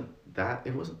he wasn't that.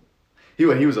 It wasn't. He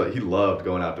loved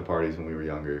going out to parties when we were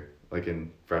younger, like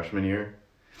in freshman year.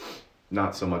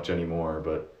 Not so much anymore,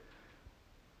 but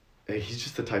he's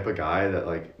just the type of guy that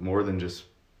like more than just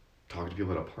talk to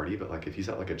people at a party, but like if he's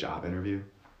at like a job interview,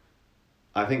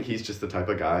 I think he's just the type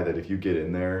of guy that if you get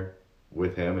in there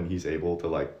with him and he's able to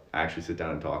like actually sit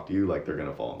down and talk to you, like they're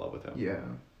gonna fall in love with him. Yeah.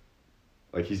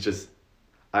 Like he's just,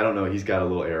 I don't know, he's got a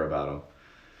little air about him.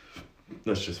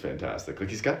 That's just fantastic.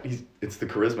 Like it's the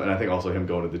charisma, and I think also him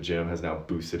going to the gym has now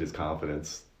boosted his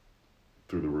confidence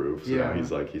through the roof. So now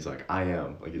he's like I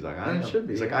am. Like he's like I am. Should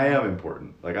be, he's like I am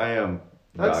important. Like I am.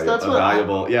 That's what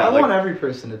valuable. I want every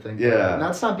person to think. Yeah. That. And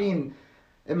that's not being,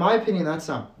 in my opinion, that's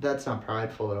not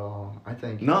prideful at all. I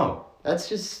think. No. That's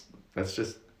just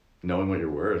knowing what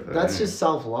you're worth. That's just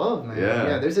self-love, man.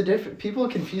 Yeah. There's a different. People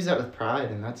confuse that with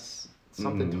pride, and that's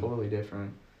something totally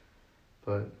different.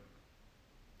 But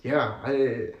yeah,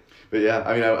 But yeah,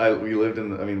 I mean, we lived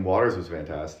in. I mean, Waters was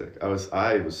fantastic. I was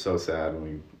so sad when we.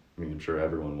 I mean, I'm sure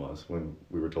everyone was when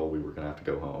we were told we were gonna have to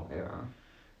go home. Yeah.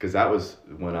 Because that was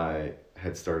when I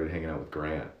had started hanging out with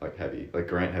Grant, like heavy. Like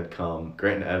Grant had come.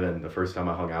 Grant and Evan. The first time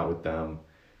I hung out with them,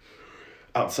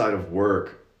 outside of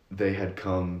work, they had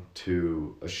come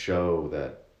to a show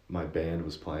that my band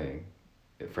was playing,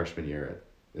 freshman year.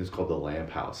 It was called the Lamp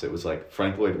House. It was like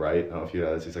Frank Lloyd Wright. I don't know if you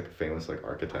guys. He's like a famous like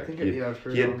architect. He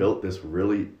had built this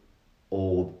really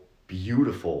old,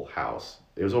 beautiful house.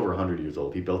 It was over 100 years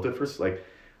old. He built it for like,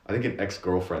 I think an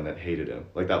ex-girlfriend that hated him.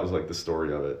 Like that was like the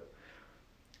story of it.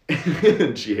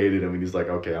 And she hated him, and he's like,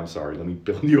 okay, I'm sorry. Let me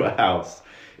build you a house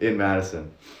in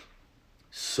Madison.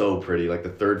 So pretty. Like the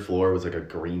third floor was like a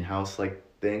greenhouse like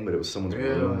thing, but it was someone's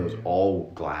room. It was all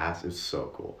glass. It was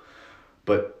so cool.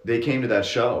 But they came to that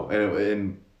show,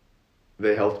 and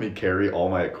they helped me carry all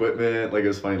my equipment. Like it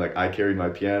was funny. Like I carried my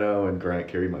piano, and Grant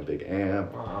carried my big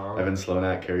amp. Wow. Evan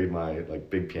Slonak carried my like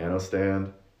big piano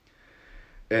stand.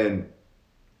 And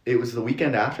it was the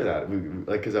weekend after that.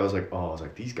 Because I was like,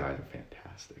 these guys are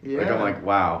fantastic. Yeah. Like I'm like,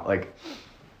 wow. Like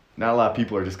not a lot of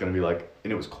people are just gonna be like.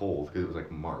 And it was cold because it was like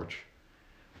March.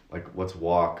 Like let's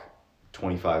walk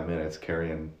 25 minutes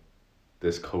carrying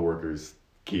this coworker's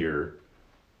gear.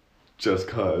 Just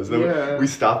cause. Then we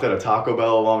stopped at a Taco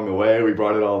Bell along the way. We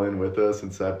brought it all in with us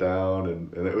and sat down,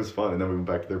 and it was fun. And then we went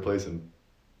back to their place and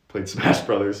played Smash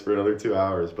Brothers for another 2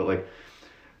 hours. But like,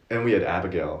 and we had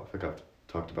Abigail. I think I've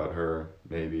talked about her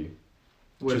maybe.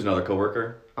 She was another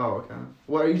coworker. Oh, okay.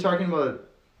 What are you talking about?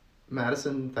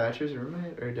 Madison Thatcher's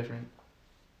roommate or different?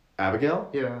 Abigail?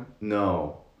 Yeah.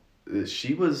 No,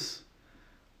 she was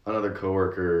another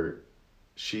coworker.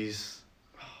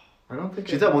 I don't think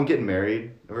she's that one getting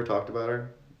married. Ever talked about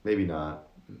her? Maybe not.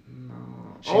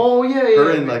 No. Yeah.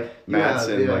 Her and like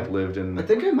Madison like lived in. I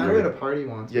think I met her at a party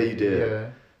once. Yeah, you did. Yeah.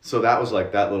 So that was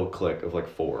like that little clique of like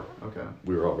 4. Okay.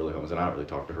 We were all really homies, and I don't really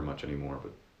talk to her much anymore,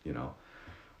 but you know.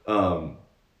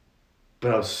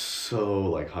 But I was so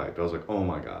like hyped. I was like, oh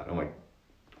my god. I'm like,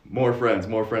 more friends.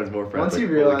 Once like, you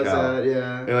realize that,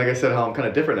 yeah. And like I said, how I'm kind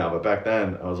of different now, but back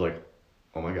then I was like,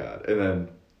 oh my god. And then,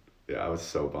 yeah, I was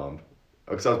so bummed.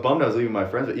 Because I was bummed I was leaving my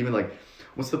friends, but even like,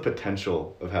 what's the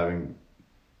potential of having...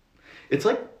 It's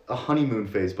like a honeymoon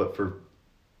phase, but for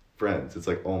friends. It's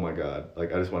like, oh my god,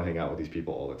 like I just want to hang out with these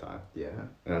people all the time. Yeah.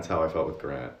 And that's how I felt with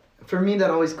Grant. For me,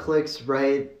 that always clicks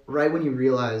right when you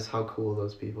realize how cool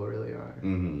those people really are.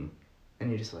 Mm-hmm. And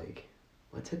you're just like,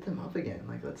 let's hit them up again.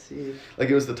 Like, let's see. Like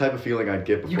it was the type of feeling I'd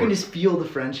get before. You can just feel the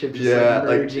friendship. Just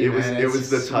like it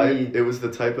was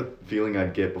the type of feeling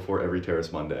I'd get before every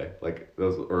Terrace Monday. Like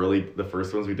the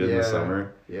first ones we did in the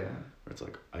summer. Yeah. Where it's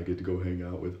like I get to go hang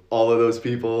out with all of those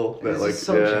people that it's like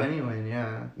so genuine.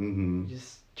 Yeah. Mm-hmm. You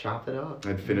just chop it up.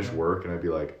 I'd finish work and I'd be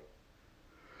like,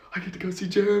 I get to go see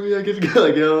Jeremy. I get to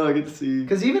go I get to see.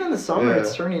 Because even in the summer,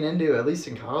 it's turning into, at least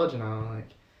in college now, like.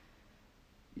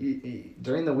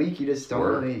 During the week you just don't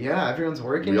really everyone's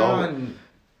working now, and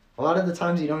a lot of the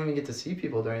times you don't even get to see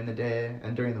people during the day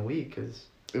and during the week because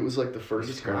it was like the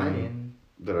first time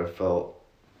that I felt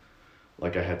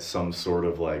like I had some sort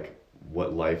of like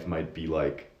what life might be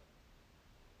like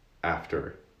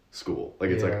after school. Like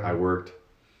it's like I worked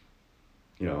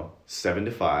 7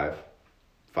 to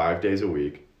 5 days a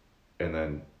week, and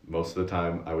then most of the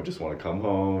time I would just want to come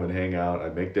home and hang out.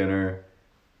 I'd make dinner.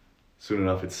 Soon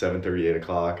enough, it's 7:30, 8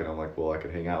 o'clock, and I'm like, well, I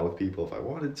could hang out with people if I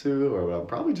wanted to, or I'm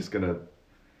probably just going to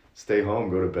stay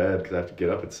home, go to bed, because I have to get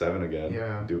up at 7 again.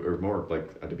 Yeah. Or more, like,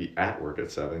 I had to be at work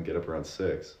at 7, get up around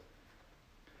 6.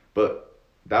 But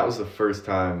that was the first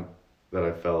time that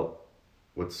I felt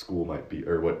what school might be,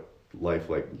 or what life,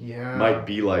 might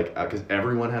be like, because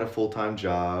everyone had a full-time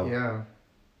job. Yeah.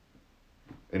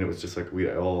 And it was just like,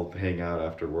 we'd all hang out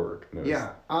after work. And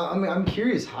I mean, I'm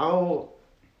curious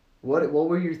what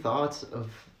were your thoughts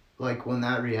of like when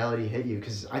that reality hit you?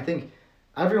 Because I think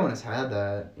everyone has had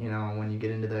that, when you get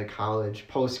into the college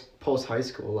post high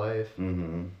school life.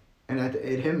 Mm-hmm. And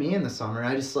it hit me in the summer.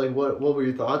 I just like what were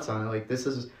your thoughts on it? Like this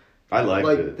is. I liked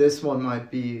it. This one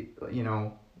might be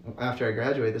after I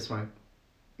graduate, this might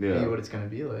be what it's gonna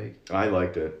be like. I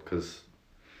liked it because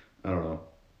I don't know.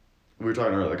 We were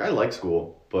talking earlier. Like I like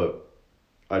school, but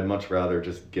I'd much rather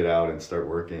just get out and start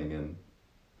working, and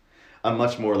I'm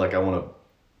much more like I want to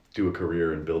do a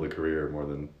career and build a career more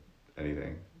than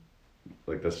anything.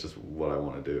 Like that's just what I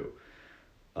want to do.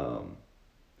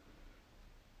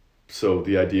 So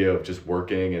the idea of just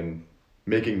working and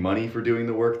making money for doing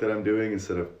the work that I'm doing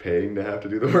instead of paying to have to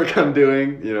do the work I'm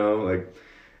doing,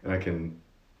 and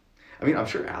I'm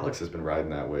sure Alex has been riding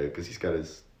that way because he's got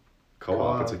his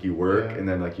co-op. It's like you work yeah. and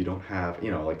then like you don't have,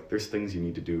 like there's things you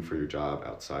need to do for your job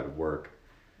outside of work.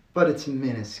 But it's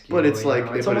minuscule. But it's like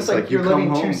it's but almost it's like you you're come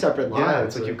living home, two separate lives. Yeah,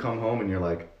 it's like you come home and you're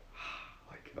like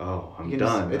oh, I'm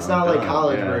done. It's I'm not done. like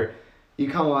college yeah. where you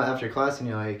come out after class and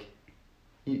you're like,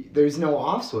 there's no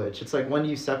off switch. It's like when do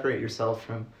you separate yourself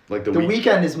from like the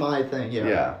weekend is my thing.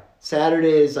 Yeah.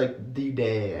 Saturday is like the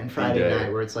day, and Friday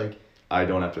night where it's like I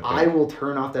don't have to think. I will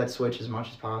turn off that switch as much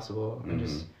as possible and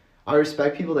just I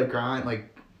respect people that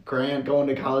grind going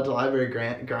to college library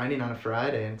grinding on a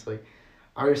Friday, and it's like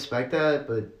I respect that,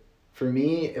 but for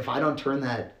me, if I don't turn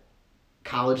that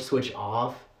college switch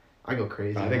off, I go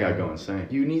crazy. I think I'd go insane.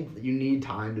 You need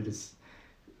time to just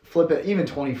flip it, even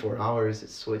 24 hours to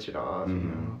switch it off,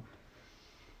 And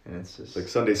it's just like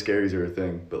Sunday scaries are a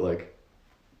thing, but like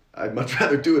I'd much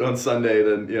rather do it on Sunday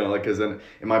than because then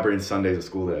in my brain Sunday's a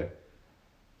school day.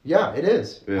 Yeah, it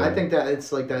is. Yeah. I think that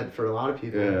it's like that for a lot of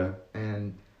people. Yeah.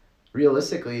 And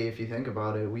realistically, if you think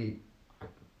about it,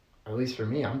 at least for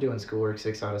me, I'm doing schoolwork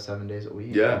 6 out of 7 days a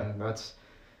week. Yeah. And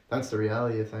that's the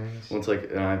reality of things. Well, it's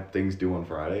like and I have things due on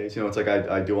Fridays. It's like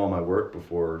I do all my work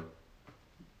before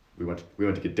we went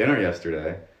to get dinner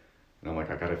yesterday, and I'm like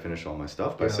I gotta finish all my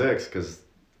stuff by 6 because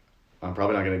I'm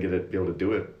probably not gonna be able to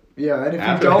do it. Yeah, and if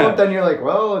you don't, then you're like,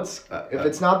 well, if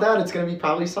it's not that, it's gonna be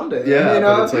probably Sunday. Yeah,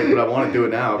 but it's like, but I want to do it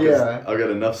now because Yeah. I've got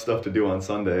enough stuff to do on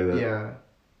Sunday that Yeah.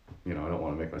 I don't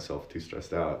want to make myself too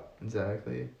stressed out.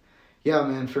 Exactly. Yeah,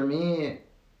 man. For me,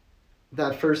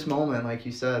 that first moment, like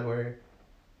you said, where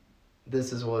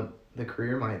this is what the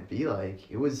career might be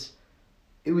like, it was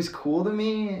cool to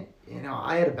me.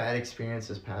 I had a bad experience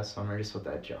this past summer just with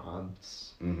that job.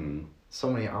 So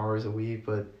many hours a week,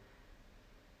 but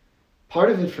part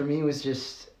of it for me was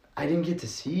just I didn't get to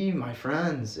see my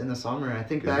friends in the summer. I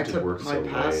think back to my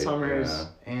past summers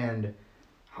and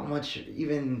how much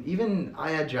even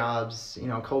I had jobs.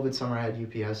 COVID summer I had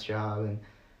UPS job and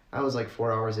I was like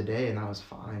 4 hours a day and that was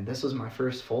fine. This was my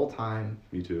first full time.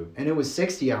 Me too. And it was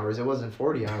 60 hours. It wasn't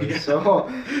 40 hours. So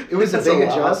it was a big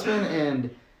adjustment. And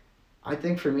I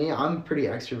think for me, I'm a pretty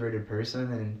extroverted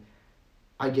person and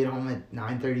I get home at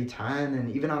 9:30, 10,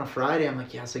 and even on a Friday I'm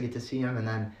like, yes, I get to see him, and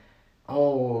then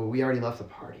oh, we already left the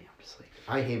party. I'm just like,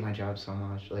 I hate my job so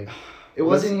much. Like, it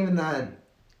wasn't even that.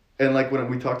 And like when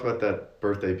we talked about that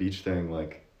birthday beach thing,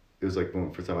 like it was like when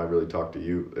the first time I really talked to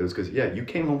you, it was because you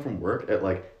came home from work at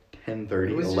like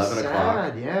 10:30, 11 o'clock.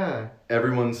 Sad, yeah.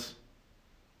 Everyone's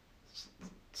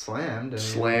slammed,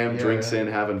 drinks in,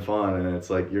 having fun, and it's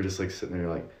like you're just like sitting there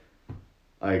like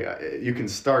you can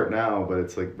start now, but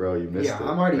it's like, bro, you missed it. Yeah,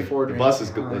 I'm already 4 The drinks bus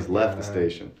has behind. left the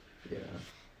station. Yeah,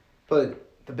 but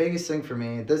the biggest thing for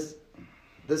me, this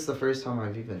is the first time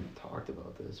I've even talked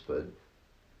about this, but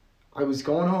I was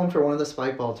going home for one of the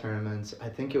spike ball tournaments. I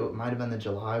think it might have been the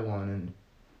July one, and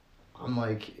I'm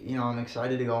like, I'm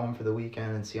excited to go home for the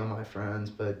weekend and see all my friends,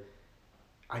 but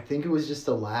I think it was just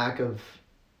a lack of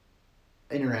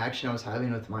interaction I was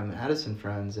having with my Madison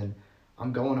friends, and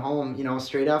I'm going home,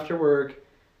 straight after work,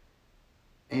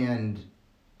 and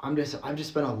I've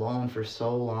just been alone for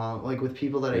so long, like with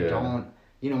people that I don't,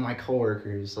 my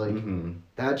coworkers, like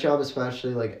that job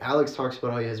especially, like Alex talks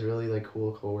about how he has really like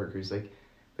cool coworkers, like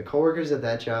the coworkers at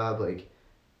that job, like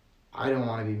I don't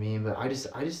want to be mean, but I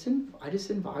just didn't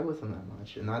vibe with them that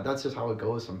much, and that's just how it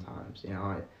goes sometimes,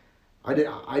 I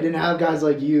didn't have guys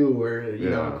like you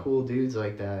or cool dudes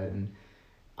like that, and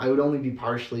I would only be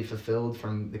partially fulfilled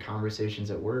from the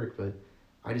conversations at work, but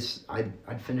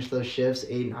I'd finish those shifts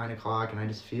 8, 9 o'clock, and I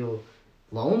just feel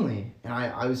lonely. And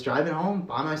I was driving home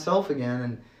by myself again,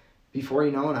 and before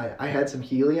you know it, I had some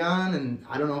Helion, and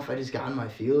I don't know if I just got in my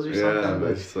feels or something,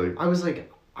 but it's like, I was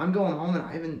like, I'm going home,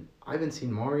 and I haven't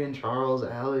seen Morgan, Charles,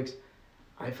 Alex.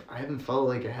 I haven't felt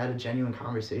like I had a genuine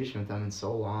conversation with them in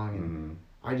so long, and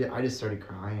I just started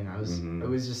crying.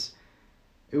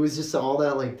 It was just all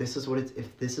that, like, this is what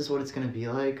it's gonna be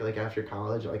like after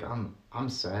college, like I'm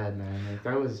sad, man.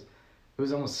 Like it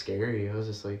was almost scary. I was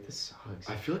just like, this sucks.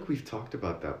 I feel like we've talked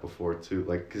about that before too,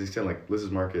 like because you said like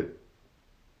Liz's Market,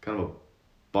 kind of a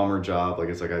bummer job. Like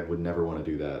it's like I would never want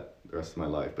to do that the rest of my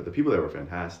life. But the people there were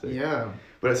fantastic. Yeah.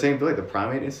 But at the same time, like the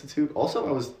Primate Institute. Also,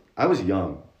 I was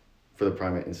young for the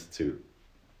Primate Institute.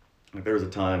 Like there was a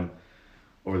time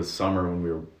over the summer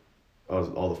when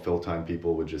all the full-time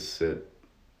people would just sit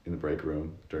in the break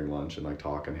room during lunch and like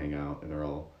talk and hang out, and they're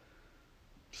all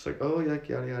just like, oh, like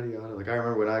yada yada yada. Like I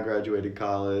remember when I graduated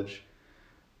college,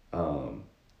 I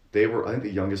think the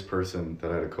youngest person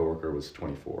that I had a coworker was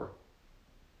 24,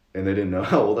 and they didn't know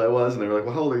how old I was, and they were like,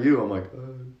 well, how old are you? I'm like,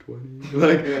 20.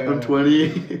 Like I'm 20.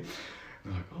 They're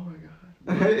like, oh my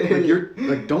god. Like you're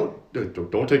like don't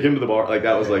take him to the bar. Like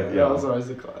that was like that was always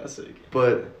the classic.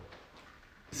 But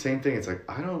same thing. It's like,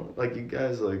 I don't, like, you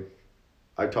guys, like,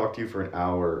 I talk to you for an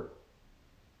hour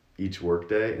each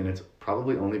workday, and it's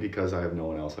probably only because I have no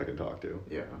one else I can talk to.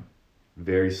 Yeah.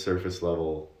 Very surface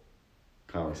level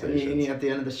conversations. And at the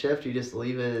end of the shift, you just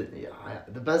leave it. Yeah,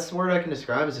 the best word I can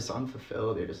describe is just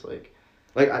unfulfilled. You're just like,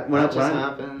 Like,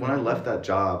 happened. when I left that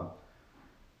job,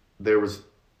 there was,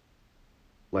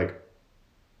 like,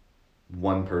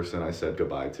 one person I said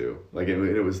goodbye to. Like,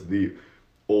 it was the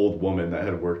old woman that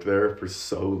had worked there for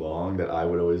so long that I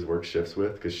would always work shifts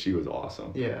with because she was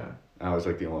awesome. Yeah. And I was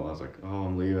like the only one. I was like, oh,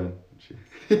 I'm leaving. She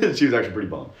was actually pretty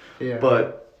bummed. Yeah.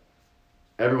 But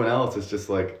everyone else is just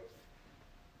like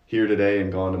here today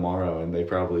and gone tomorrow, and they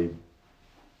probably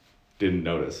didn't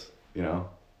notice, you know?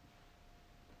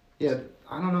 Yeah,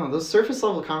 I don't know. Those surface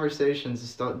level conversations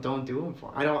just don't do them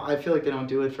for. I feel like they don't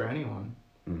do it for anyone.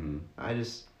 Mm-hmm.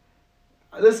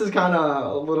 This is kind of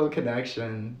a little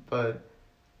connection, but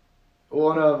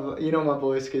one of my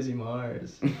boy Skizzy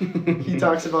Mars, he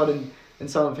talks about in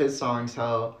some of his songs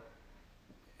how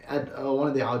at one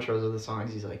of the outros of the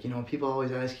songs he's like, people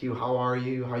always ask you how are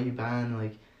you, how you been,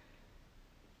 like.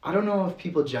 I don't know if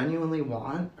people genuinely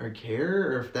want or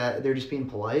care, or if that they're just being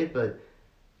polite, but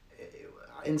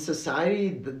in society,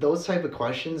 those type of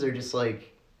questions are just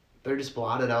like, they're just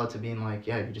blotted out to being like,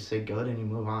 yeah, you just say good and you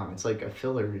move on. It's like a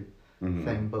filler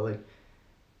thing, but like,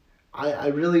 I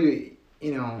really,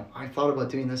 I thought about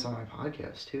doing this on my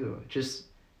podcast too. Just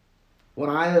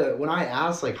when I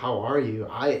ask like, how are you?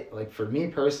 For me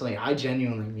personally, I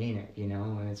genuinely mean it,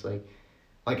 and it's like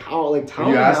how, like, tell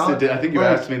you me asked now, I think you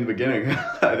asked me in the beginning.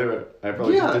 I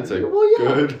probably just did say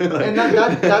good. And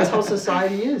that's how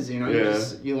society is,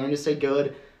 you learn to say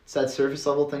good. It's that surface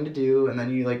level thing to do, and then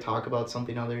you like talk about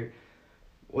something other.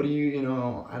 What do you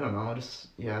I don't know, just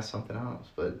something else.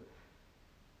 But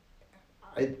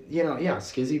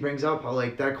Skizzy brings up how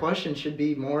like that question should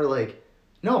be more like,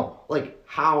 no, like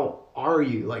how are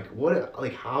you? Like what,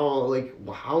 like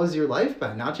how has your life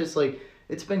been? Not just like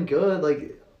it's been good,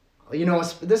 like.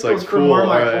 This goes for more of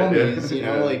my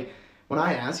homies, like, when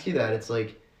I ask you that, it's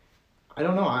like, I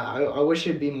don't know, I wish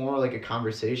it'd be more like a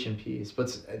conversation piece,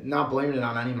 but not blaming it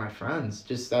on any of my friends,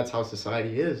 just that's how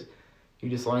society is. You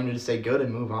just learn to just say good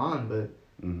and move on, but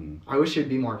I wish it'd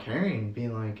be more caring,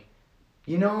 being like,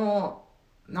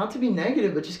 not to be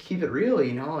negative, but just keep it real,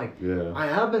 like, I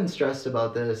have been stressed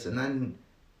about this, and then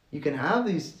you can have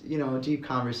these, deep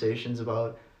conversations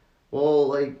about, well,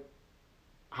 like,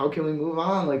 how can we move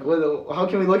on? Like, how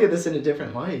can we look at this in a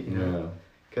different light?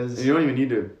 Because you don't even need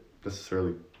to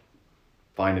necessarily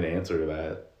find an answer to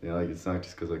that. Like it's not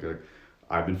just because like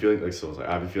I've been feeling like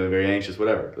I've been feeling very anxious.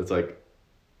 Whatever. It's like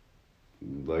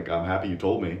I'm happy you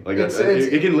told me. Like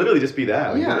it can literally just be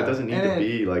that. Like, it doesn't need to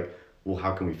be like, well,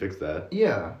 how can we fix that?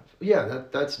 Yeah,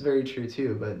 that's very true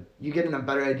too. But you get a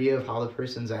better idea of how the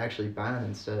person's actually been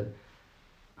instead.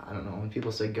 I don't know, when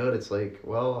people say good, it's like,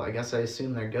 well, I guess I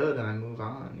assume they're good and I move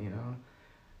on,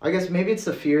 I guess maybe it's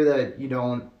the fear that you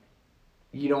don't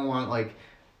want, like,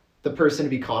 the person to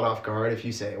be caught off guard if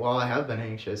you say, well, I have been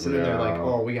anxious. And then they're like,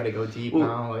 oh, we got to go deep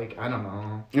now. Like, I don't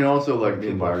know. Also, like, the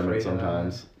environment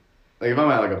sometimes. Like, if I'm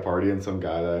at, like, a party and some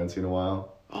guy that I haven't seen in a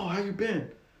while, oh, how you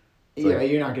been? It's like,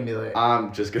 you're not going to be like...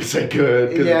 I'm just going to say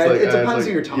good. Yeah, it's like, it depends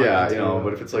who you're talking to. Yeah,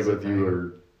 but if it's, like, with you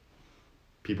or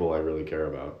people I really care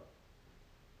about,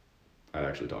 I'd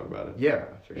actually talk about it. Yeah,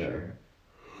 for sure.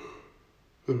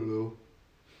 I don't know.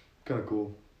 Kind of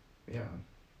cool. Yeah.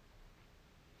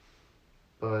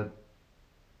 But,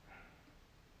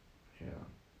 yeah.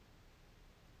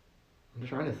 I'm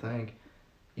trying to think.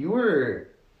 You were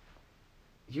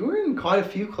in quite a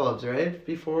few clubs, right?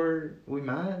 Before we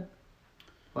met?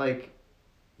 Like,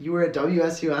 you were at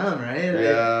WSUM, right?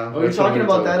 Yeah. We were talking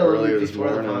about that a little bit before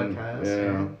the podcast.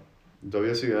 Yeah.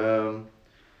 WSUM.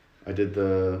 I did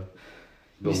the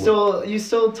you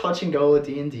still touch and go with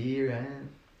D&D, right?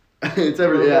 It's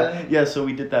yeah. So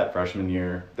we did that freshman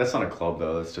year. That's not a club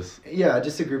though. It's just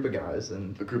just a group of guys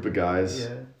and a group of guys.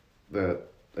 Yeah. That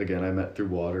again I met through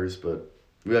Waters, but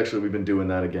we've been doing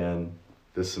that again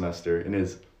this semester, and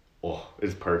it's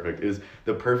perfect. It's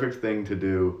the perfect thing to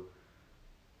do.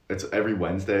 It's every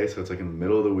Wednesday, so it's like in the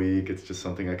middle of the week. It's just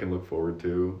something I can look forward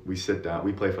to. We sit down.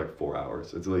 We play for like 4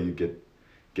 hours. It's like you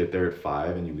get there at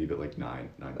 5 and you leave at like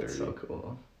 9:30. That's so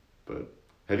cool. But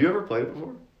have you ever played it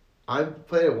before? I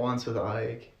played it once with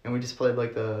Ike, and we just played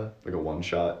like a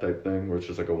one-shot type thing, where it's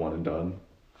just like a one and done.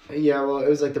 Yeah, well, it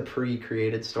was like the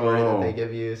pre-created story that they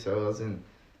give you, so it wasn't.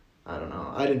 I don't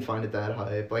know. I didn't find it that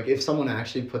hype. Like, if someone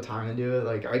actually put time into it,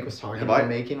 like Ike was talking about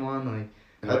making one, like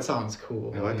that sounds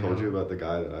cool. Have I told you about the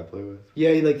guy that I play with?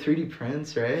 Yeah, he like 3D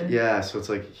prints, right? Yeah, so it's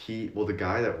like the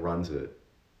guy that runs it,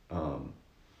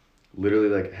 literally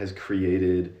like has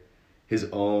created his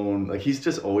own, like he's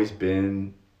just always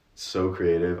been so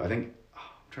creative. I think I'm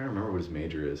trying to remember what his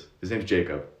major is. His name's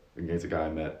Jacob. I think he's a guy I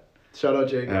met. Shout out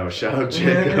Jacob. Oh, shout out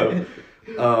Jacob.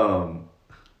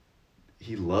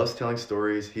 He loves telling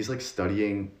stories. He's like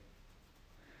studying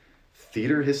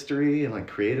theater history and like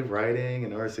creative writing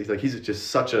and arts. He's just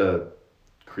such a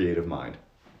creative mind.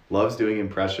 Loves doing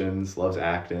impressions, loves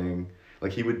acting.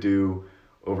 Like he would do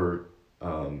over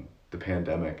the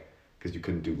pandemic, because you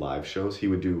couldn't do live shows, he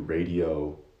would do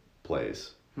radio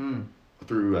plays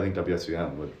through, I think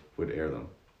WSUM would air them.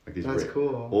 Like these That's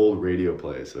cool. Old radio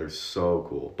plays. They're so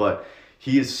cool. But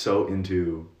he is so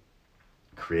into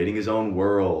creating his own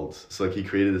worlds. So like he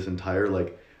created this entire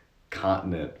like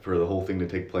continent for the whole thing to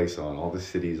take place on, all the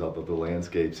cities, all the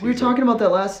landscapes. We were talking about that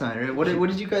last night, right? What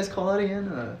did you guys call it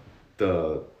again?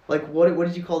 What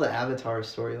did you call the Avatar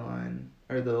storyline?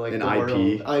 Or the like an the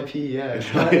IP. World? IP, yeah.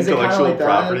 Is it kind of like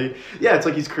property. that? Yeah, it's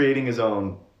like he's creating his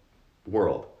own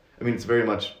world. I mean, it's very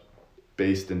much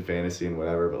based in fantasy and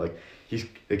whatever, but like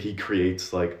he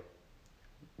creates like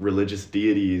religious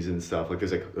deities and stuff. Like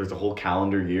there's a whole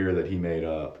calendar year that he made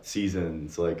up,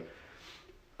 seasons, like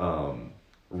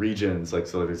regions, like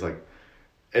so there's like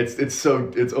it's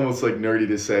almost like nerdy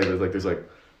to say, but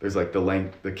there's like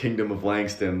the Kingdom of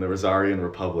Langston, the Rosarian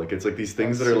Republic. It's like these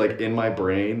things that are like in my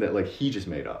brain that like he just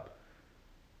made up.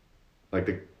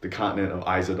 Like the continent of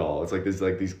Izadal. It's like there's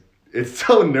like these. It's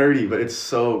so nerdy, but it's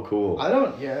so cool.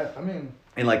 I mean.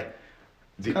 And like.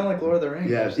 It's kind of like Lord of the Rings.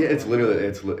 Yeah, it's literally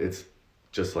it's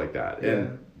just like that. Yeah.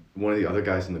 And one of the other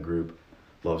guys in the group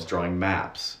loves drawing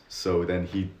maps. So then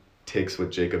he takes what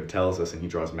Jacob tells us and he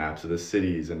draws maps of the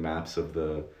cities and maps of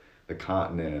the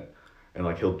continent, and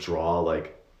like he'll draw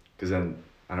like. Because then,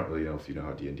 I don't really know if you know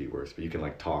how D&D works, but you can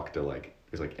like talk to like,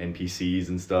 there's like NPCs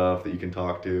and stuff that you can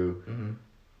talk to. Mm-hmm.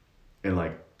 And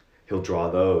like, he'll draw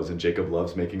those, and Jacob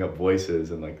loves making up voices,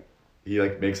 and like, he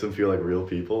like makes them feel like real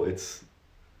people.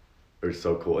 They're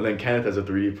so cool. And then Kenneth has a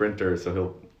 3D printer, so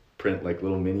he'll print like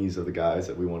little minis of the guys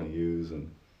that we want to use,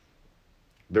 and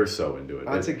they're so into it.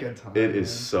 That's a good time. It is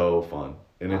so fun.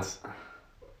 And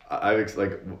I've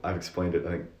explained it, I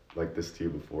think, like this to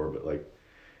you before, but like,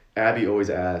 Abby always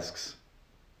asks,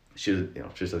 she just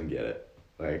doesn't get it.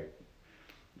 Like,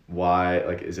 why,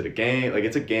 like, is it a game? Like,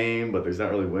 it's a game, but there's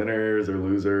not really winners or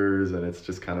losers, and it's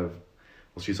just kind of,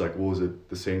 well, she's like, well, is it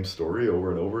the same story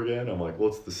over and over again? I'm like, well,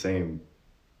 it's the same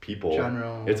people.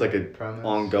 General it's like a premise.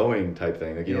 ongoing type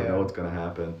thing. Like, you don't know what's going to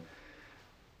happen.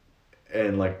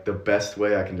 And, like, the best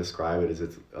way I can describe it is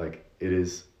it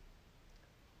is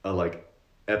a, like,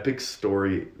 epic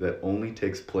story that only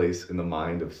takes place in the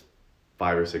mind of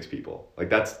 5 or 6 people.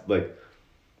 Like that's like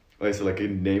I said, like I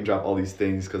name drop all these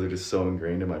things because they're just so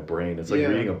ingrained in my brain. It's like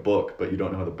reading a book, but you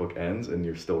don't know how the book ends, and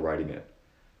you're still writing it,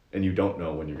 and you don't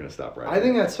know when you're gonna stop writing. I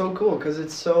think that's so cool because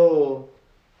it's such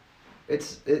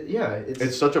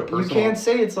a personal. You can't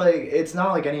say it's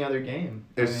not like any other game.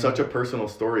 It's such a personal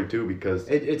story too, because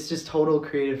it's just total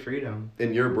creative freedom.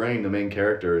 In your brain, the main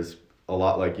character is a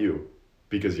lot like you,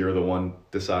 because you're the one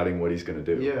deciding what he's gonna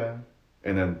do. Yeah.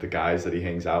 And then the guys that he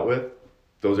hangs out with,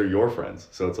 those are your friends.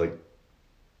 So it's like,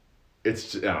 I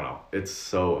don't know. It's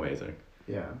so amazing.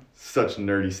 Yeah. Such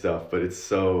nerdy stuff, but it's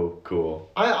so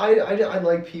cool. I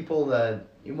like people that,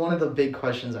 one of the big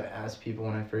questions I ask people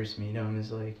when I first meet them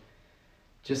is like,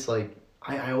 just like,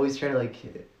 I always try to like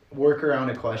work around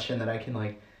a question that I can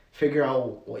like figure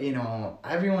out,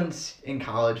 everyone's in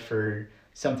college for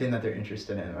something that they're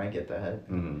interested in, and I get that.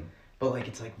 Mm-hmm. But like,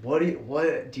 it's like, what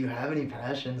do you have any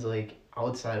passions like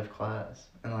outside of class?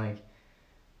 And like,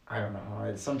 I don't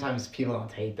know. Sometimes people don't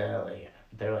take that. Like,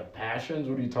 they're like, passions?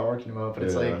 What are you talking about? But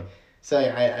it's like, so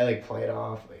I like play it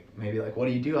off. Like, maybe like, what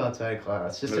do you do outside of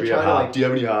class? Just maybe to try to like. Do you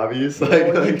have any hobbies?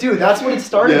 Dude, that's what it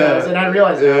started as, and I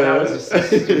realized that was just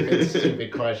a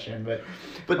stupid question.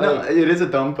 But no, it is a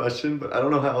dumb question. But I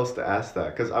don't know how else to ask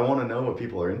that, because I want to know what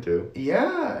people are into.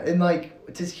 Yeah, and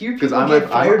like to hear people get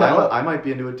fired up. I might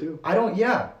be into it too. I don't.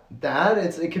 Yeah,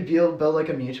 it could build like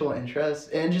a mutual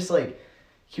interest, and just like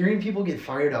hearing people get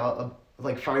fired up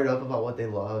about what they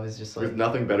love is just like. There's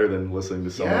nothing better than listening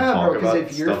to someone talk about stuff. Yeah, bro,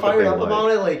 because if you're fired up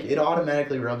about it, like it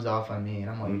automatically rubs off on me, and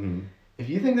I'm like, if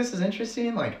you think this is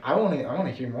interesting, like I want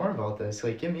to hear more about this.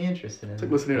 Like, get me interested in it. It's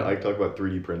like listening to Ike talk about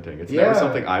 3D printing. It's never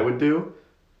something I would do,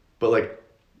 but like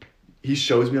he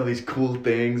shows me all these cool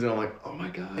things, and I'm like, oh my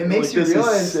god, it makes you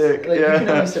realize like you can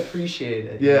at least appreciate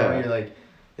it. You know? You're like,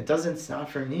 it's not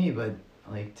for me, but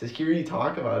like to hear you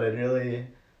talk about it really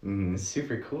is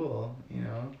super cool,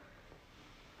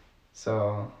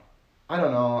 So, I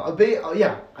don't know. A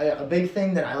big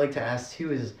thing that I like to ask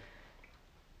too is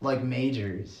like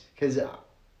majors, because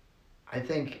I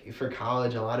think for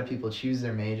college, a lot of people choose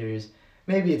their majors.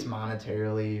 Maybe it's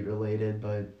monetarily related,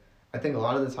 but I think a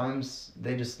lot of the times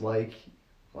they just like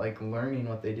learning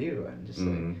what they do and just like.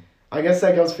 Mm. I guess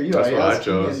that goes for you. That's I what I asked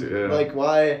chose. Ian, Yeah. like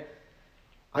why.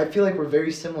 I feel like we're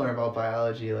very similar about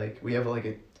biology. Like we have like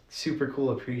a super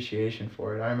cool appreciation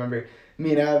for it. I remember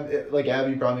me and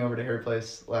Abby brought me over to her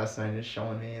place last night and just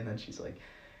showing me, and then she's like,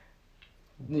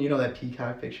 you know that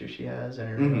peacock picture she has in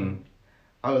her room.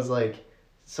 I was like,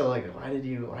 so like why did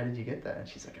you get that? And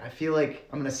she's like, I feel like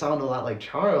I'm gonna sound a lot like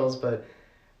Charles, but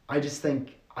I just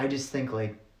think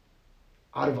like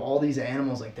out of all these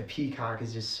animals, like the peacock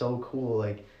is just so cool.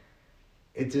 Like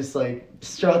it just like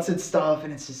struts its stuff,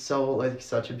 and it's just so like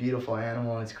such a beautiful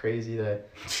animal, and it's crazy that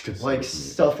like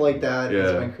stuff like that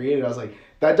has been created. I was like,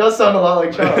 that does sound a lot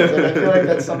like Charles. Like I feel like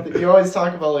that's something you always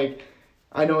talk about. Like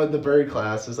I know the bird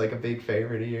class is like a big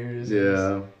favorite of yours.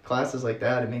 Yeah. Classes like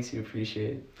that, it makes you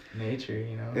appreciate nature.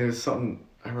 You know. It was something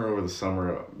I remember over the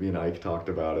summer. Me and Ike talked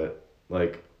about it.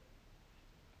 Like,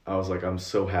 I was like, I'm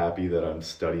so happy that I'm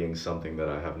studying something that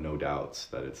I have no doubts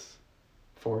that it's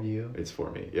for you. It's for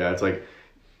me. Yeah, it's like.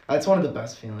 That's one of the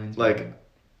best feelings. Like,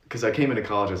 because I came into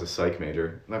college as a psych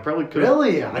major, and I probably could.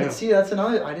 Really? Yeah. I didn't see. That's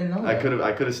another. I didn't know. I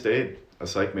could have stayed a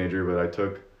psych major, but I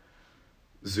took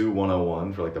Zoo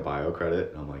 101 for like the bio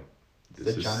credit, and I'm like,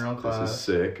 this is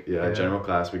sick. Yeah, general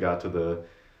class. We got to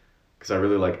because I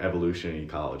really like evolution and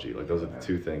ecology. Like those are the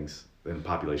two things, and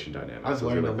population dynamics. I've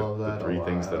learned to love the three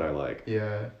things that I like.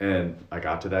 Yeah. And I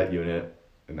got to that unit,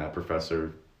 and that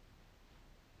professor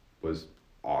was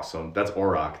awesome. That's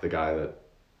Orok, the guy that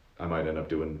I might end up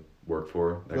doing work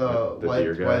for. The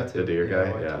deer guy. The deer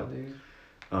guy,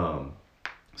 yeah.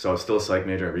 So I was still a psych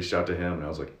major. I reached out to him, and I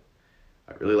was like,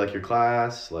 I really like your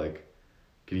class. Like,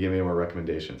 can you give me any more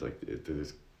recommendations? Like,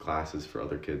 there's classes for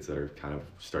other kids that are kind of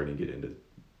starting to get into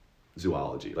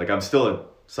zoology. Like, I'm still a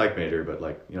psych major, but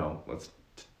like, you know, let's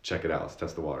check it out. Let's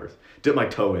test the waters. Dip my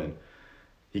toe in.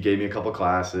 He gave me a couple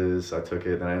classes. I took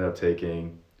it. Then I ended up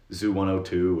taking Zoo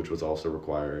 102, which was also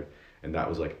required. And that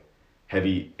was like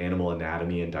heavy animal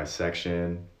anatomy and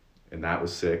dissection. And that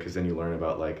was sick because then you learn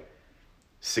about like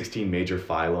 16 major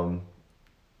phylum.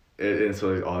 And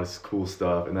so like, all this cool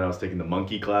stuff. And then I was taking the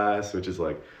monkey class, which is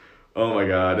like, oh my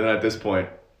God. And at this point,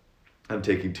 I'm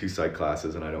taking 2 psych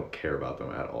classes and I don't care about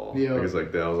them at all. Yeah. Because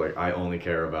like I was like, I only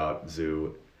care about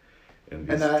zoo. And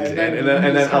then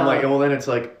I'm like, well then it's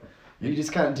like, you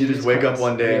just wake up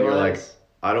one day and you're like,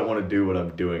 I don't want to do what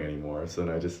I'm doing anymore. So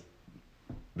then I just,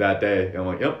 that day, I'm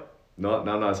like, yep, no, I'm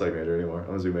not a psych major anymore.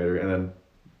 I'm a zoo major. And then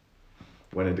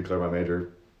went in to declare my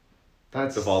major the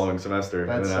following semester.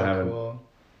 And then I haven't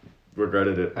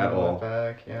regretted it at all.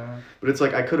 Back, yeah. But it's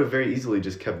like, I could have very easily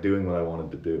just kept doing what I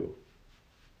wanted to do.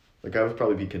 Like, I would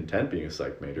probably be content being a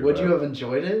psych major. Would you have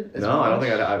enjoyed it? No, I don't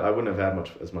think I wouldn't have had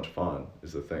as much fun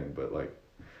is the thing. But like,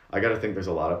 I got to think there's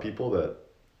a lot of people that,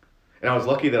 and I was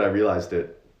lucky that I realized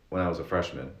it when I was a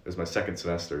freshman. It was my second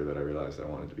semester that I realized I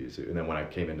wanted to be a zoo. And then when I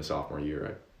came into sophomore year,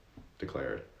 I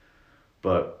declared.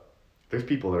 But there's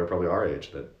people that are probably our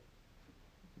age that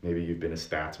maybe you've been a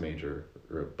stats major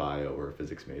or a bio or a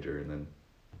physics major, and then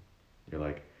you're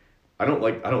like, I don't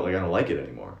like it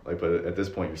anymore. Like, but at this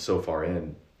point, you're so far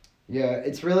in. Yeah,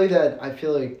 it's really that I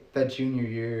feel like that junior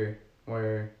year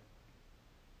where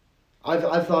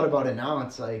I've thought about it now.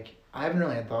 It's like I haven't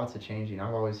really had thoughts of changing.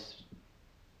 I've always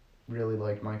really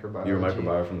liked microbiology. You were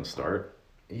microbiology from the start?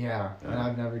 Yeah, and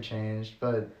I've never changed.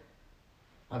 But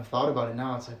I've thought about it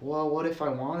now. It's like, well, what if I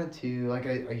wanted to? Like,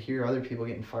 I hear other people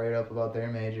getting fired up about their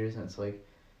majors, and it's like,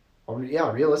 well,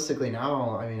 yeah, realistically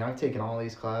now, I mean, I've taken all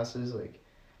these classes.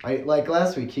 Like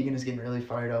last week, Keegan was getting really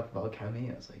fired up about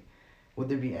chemie. I was like, would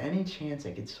there be any chance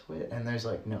I could switch? And there's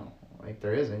like, no, like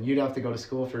there isn't. You'd have to go to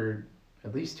school for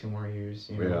at least 2 more years,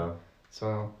 you know? Yeah.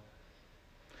 So.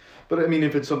 But I mean,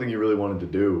 if it's something you really wanted to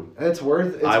do, I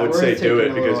would say do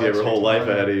it because you have your whole life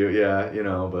ahead of you. Yeah, you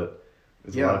know, but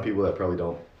there's a lot of people that probably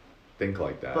don't think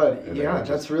like that. But yeah,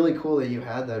 that's really cool that you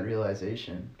had that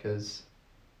realization because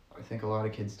I think a lot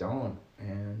of kids don't,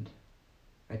 and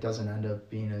it doesn't end up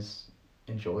being as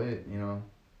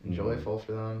enjoyable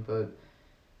for them. But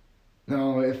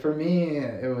no, for me,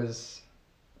 it was,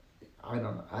 I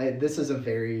don't know. This is a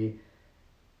very,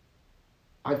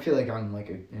 I feel like I'm like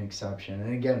an exception.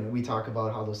 And again, we talk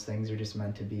about how those things are just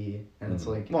meant to be. And it's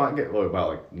like... Well, I get about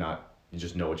like not, you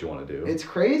just know what you want to do. It's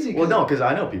crazy. Well, no, because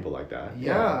I know people like that.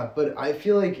 Yeah, but I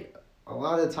feel like a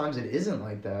lot of the times it isn't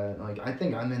like that. Like, I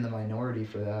think I'm in the minority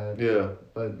for that. Yeah.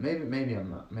 But maybe I'm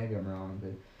not. Maybe I'm wrong.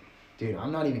 But, dude,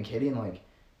 I'm not even kidding. Like,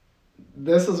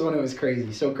 this is when it was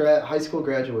crazy. So, high school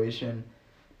graduation,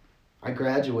 I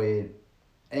graduate,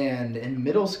 and in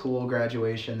middle school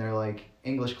graduation, they're like,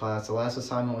 English class, the last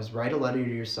assignment was write a letter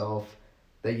to yourself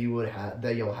that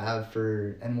you'll have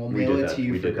for, and we'll mail it to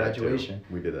you for graduation.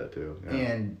 We did that too. Yeah.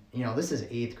 And this is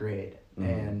 8th grade, Mm-hmm.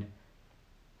 and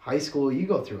high school, you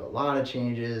go through a lot of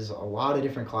changes, a lot of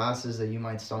different classes that you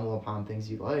might stumble upon things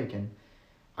you like, and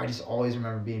I just always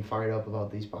remember being fired up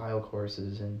about these bio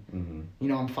courses, and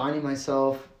I'm finding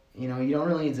myself, you don't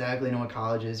really exactly know what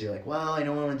college is. You're like, well, I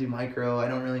don't want to do micro. I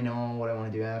don't really know what I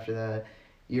want to do after that.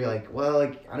 You're like, well,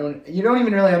 like you don't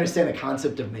even really understand the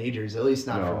concept of majors, at least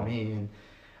not for me. And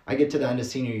I get to the end of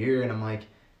senior year and I'm like,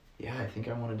 yeah, I think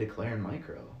I want to declare in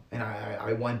micro. And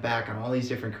I went back on all these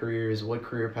different careers, what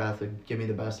career path would give me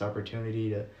the best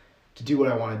opportunity to do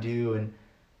what I want to do. And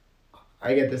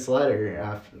I get this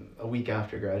letter a week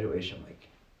after graduation, I'm like,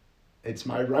 it's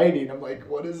my writing. I'm like,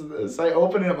 what is this? I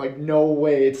open it, I'm like, no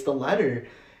way, it's the letter.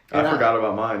 And I forgot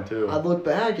about mine too. I look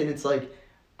back and it's like,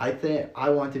 I think I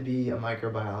want to be a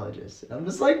microbiologist. And I'm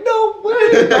just like, no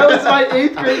way! That was my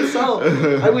 8th grade self.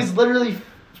 I was literally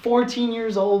 14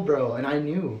 years old, bro, and I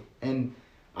knew. And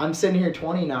I'm sitting here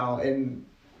 20 now, and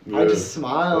I just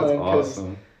smile. That's because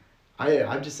awesome. I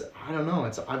don't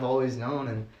know. I've always known,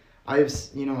 and I have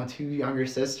 2 younger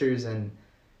sisters, and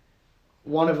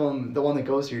one of them, the one that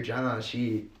goes through Jenna,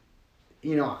 she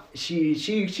kind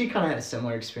of had a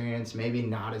similar experience, maybe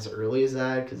not as early as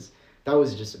that, because that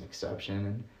was just an exception.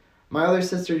 And my other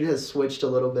sister has switched a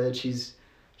little bit. She's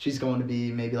going to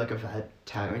be maybe like a vet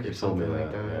tech or something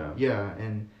like that. Yeah,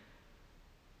 and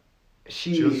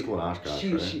she was school in Oshkosh,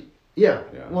 right? Yeah.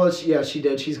 Well, she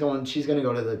did. She's going to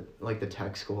go to the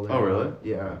tech school there. Oh, really?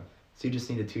 Yeah. So you just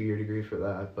need a 2-year degree for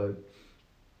that, but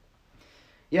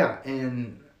yeah,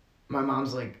 and my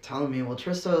mom's like telling me, well,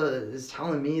 Trista is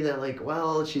telling me that like,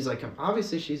 well, she's like,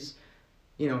 obviously she's,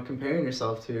 comparing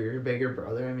herself to her bigger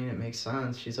brother. I mean, it makes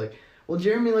sense. She's like, well,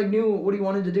 Jeremy like knew what he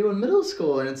wanted to do in middle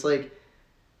school, and it's like,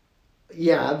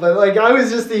 yeah, but like I was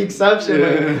just the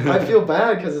exception. Like, I feel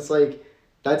bad because it's like,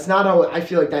 that's not how, I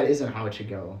feel like that isn't how it should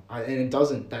go.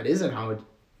 That isn't how it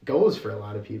goes for a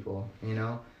lot of people,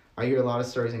 I hear a lot of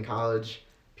stories in college,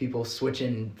 people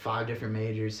switching 5 different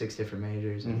majors, 6 different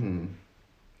majors.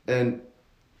 And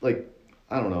like,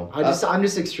 I don't know. I'm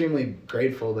just extremely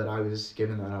grateful that I was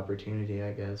given that opportunity,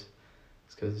 I guess.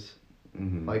 It's because,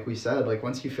 like we said, like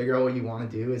once you figure out what you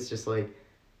want to do, it's just like,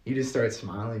 you just start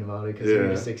smiling about it because you're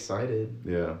just excited.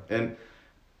 Yeah. And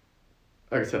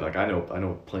like I said, like I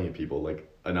know plenty of people, like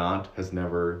Anant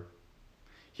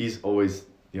he's always,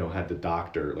 had the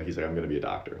doctor, like he's like, I'm going to be a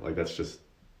doctor. Like that's just,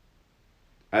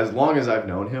 as long as I've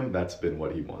known him, that's been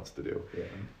what he wants to do.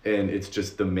 Yeah. And it's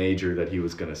just the major that he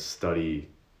was going to study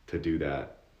to do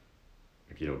that,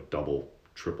 double,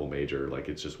 triple major. Like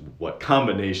it's just what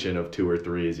combination of 2 or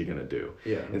 3 is he going to do?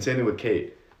 Yeah. And same thing with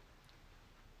Kate.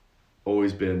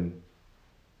 Always been,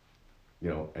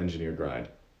 engineer grind.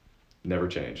 Never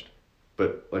changed.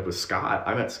 But like with Scott,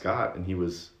 I met Scott and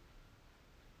he's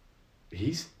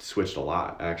switched a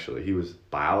lot, actually. He was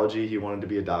biology, he wanted to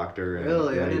be a doctor. And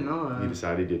really? I didn't know that. He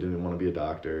decided he didn't want to be a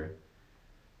doctor.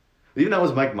 Even that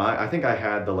was I think I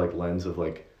had the like lens of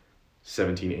like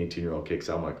 17, 18-year-old kid, 'cause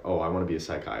I'm like, oh, I want to be a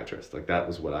psychiatrist. Like that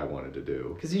was what I wanted to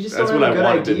do. Because you just That's don't what have a I good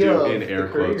wanted to idea do of in air the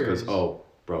quotes, careers. because, oh,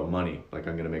 bro, money. Like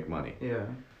I'm going to make money. Yeah.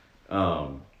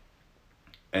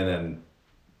 And then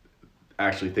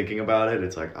actually thinking about it,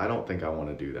 it's like, I don't think I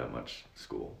want to do that much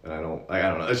school. And I don't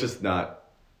know. It's just not.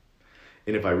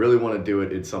 And if I really want to do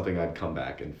it, it's something I'd come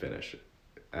back and finish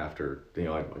after, I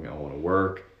want to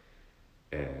work.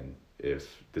 And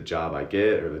if the job I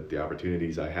get or the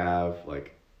opportunities I have,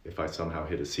 like if I somehow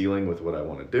hit a ceiling with what I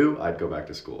want to do, I'd go back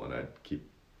to school and I'd keep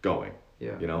going.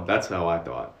 Yeah. That's how I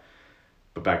thought.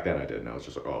 But back then I didn't. I was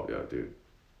just like, oh yeah, dude.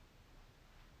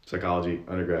 Psychology,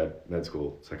 undergrad, med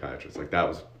school, psychiatrist. Like that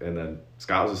was, and then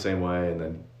Scott was the same way. And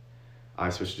then I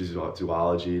switched to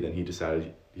zoology. Then he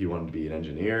decided he wanted to be an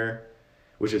engineer,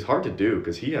 which is hard to do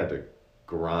because he had to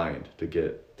grind to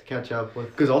catch up with.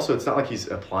 Because also it's not like he's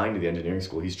applying to the engineering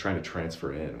school. He's trying to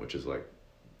transfer in, which is like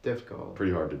difficult.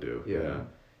 Pretty hard to do. Yeah.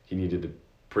 He needed to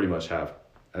pretty much have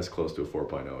as close to a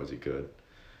 4.0 as he could.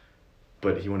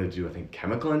 But he wanted to do, I think,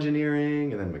 chemical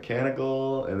engineering and then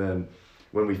mechanical. And then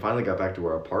when we finally got back to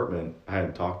our apartment, I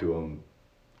hadn't talked to him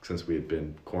since we had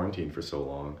been quarantined for so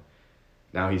long.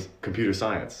 Now he's computer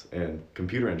science and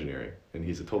computer engineering, and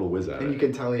he's a total whiz at it. And you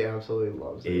can tell he absolutely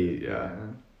loves it. Yeah.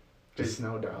 There's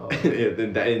no doubt.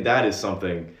 And that is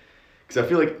something, because I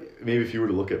feel like maybe if you were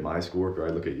to look at my schoolwork or I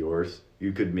look at yours,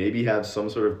 you could maybe have some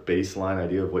sort of baseline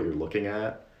idea of what you're looking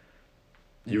at.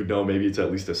 you know maybe it's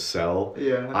at least a cell.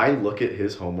 Yeah. I look at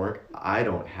his homework. I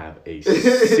don't have a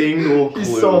single clue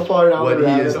He's so far down what the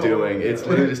he rabbit is hole. doing. Yeah. It's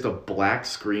literally just a black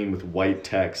screen with white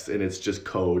text, and it's just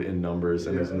code and numbers,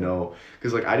 and there's Yeah. no,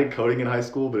 because like I did coding in high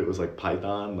school, but it was like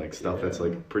Python, like stuff that's Yeah.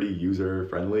 like pretty user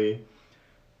friendly.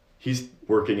 He's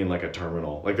working in like a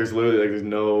terminal. Like there's literally like there's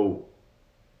no.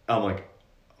 I'm like,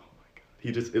 oh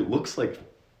my god. It looks like,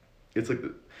 it's like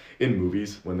in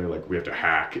movies when they're like, we have to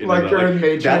hack. And Like then, you're in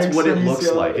Matrix. that's what it and you looks see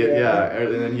all- like. Yeah.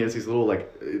 And then he has these little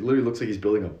like, it literally looks like he's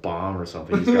building a bomb or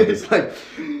something. He's got this like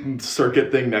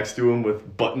circuit thing next to him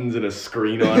with buttons and a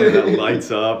screen on it that lights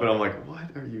up. And I'm like, what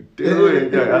are you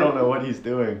doing? Yeah, I don't know what he's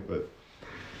doing, but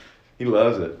he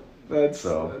loves it. That's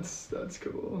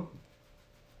cool.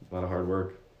 A lot of hard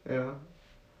work. Yeah.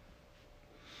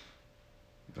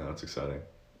 No, it's exciting.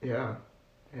 Yeah.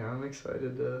 Yeah, I'm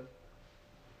excited to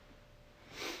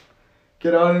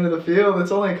get out into the field.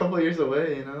 It's only a couple years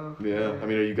away, you know? Yeah. I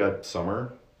mean, you got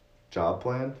summer job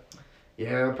planned?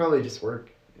 Yeah, I'll probably just work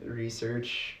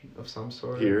research of some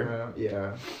sort. Here?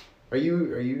 Yeah. Are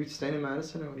you staying in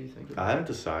Madison, or what do you think? I haven't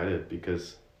decided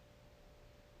because,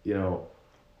 you know,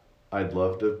 I'd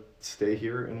love to stay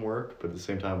here and work, but at the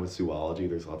same time with zoology,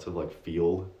 there's lots of like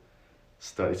field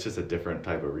stuff. It's just a different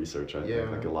type of research. I Yeah.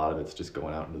 think like a lot of it's just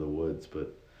going out into the woods.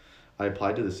 But I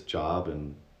applied to this job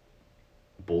in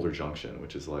Boulder Junction,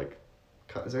 which is like,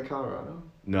 Is that Colorado?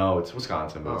 no, it's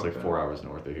Wisconsin, but it's like Okay. 4 hours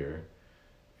north of here,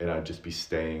 and I'd just be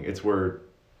staying. It's where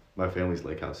my family's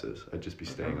lake house is. I'd just be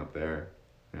staying Okay. up there,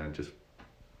 and I'd just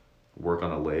work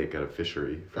on a lake at a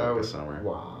fishery for like a summer.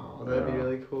 Wow, that'd be Yeah.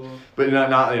 really cool. But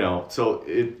not you know, so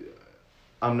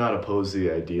I'm not opposed to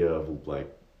the idea of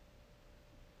like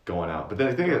going out. But then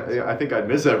I think I'd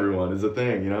miss everyone is the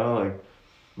thing, you know, like.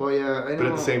 Well, yeah, I know. But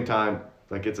at the same time,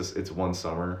 like it's one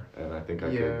summer, and I think I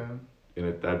Yeah. could,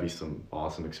 and that'd be some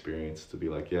awesome experience to be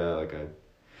like, yeah, like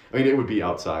I mean, it would be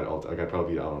outside. Like I'd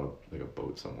probably be out on like a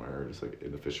boat somewhere, or just like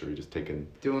in the fishery, just taking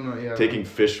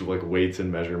fish like weights and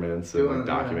measurements and like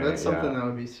documenting. That's something that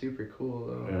would be super cool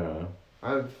though.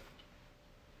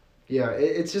 Yeah.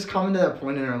 It's just coming to that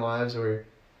point in our lives where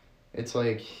it's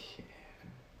like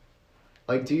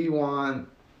do you want?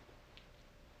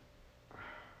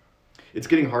 It's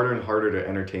getting harder and harder to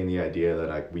entertain the idea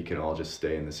that we can all just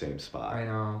stay in the same spot. I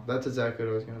know. That's exactly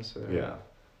what I was gonna say. Yeah.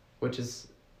 Which is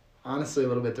honestly a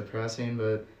little bit depressing,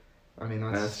 but I mean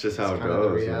that's just how it kind goes.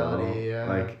 of the reality, you know? yeah.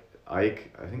 Like I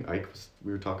think Ike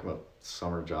we were talking about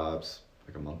summer jobs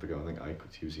like a month ago. I think Ike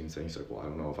was using saying he's like, well, I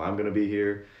don't know if I'm gonna be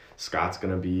here. Scott's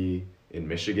gonna be in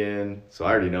Michigan, so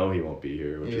I already know he won't be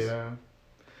here. Which is,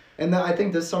 and I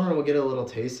think this summer we'll get a little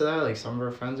taste of that. Like some of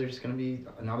our friends are just gonna be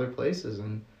in other places,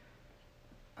 and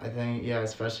I think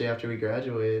especially after we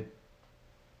graduate,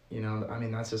 you know, I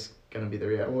mean that's just gonna be the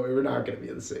reality. Well, we're not gonna be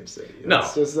in the same city.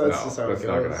 That's just how it goes. That's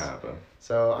not gonna happen.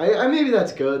 So I maybe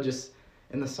that's good. Just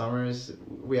in the summers,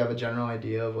 we have a general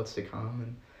idea of what's to come,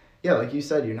 and like you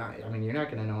said, you're not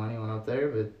gonna know anyone out there,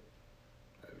 but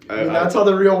that's how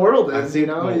the real world is. You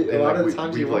know, a lot of the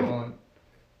times you won't.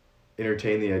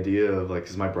 Entertain the idea of like,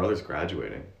 because my brother's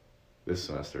graduating this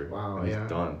semester. Wow, and he's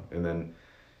done, and then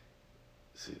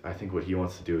I think what he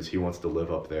wants to do is he wants to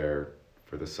live up there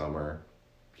for the summer,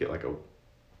 get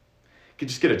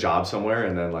a job somewhere,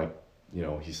 and then like, you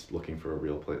know, he's looking for a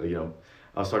real place. You know,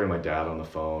 I was talking to my dad on the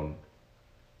phone,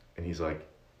 and he's like,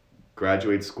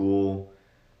 graduate school,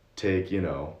 take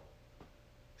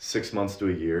 6 months to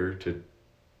a year to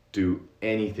do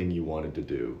anything you wanted to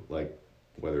do, like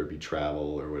whether it be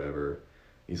travel or whatever.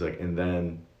 He's like, and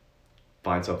then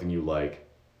find something you like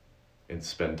and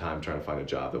spend time trying to find a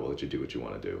job that will let you do what you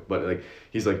want to do. But like,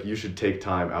 he's like, you should take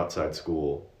time outside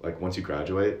school. Like once you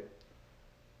graduate,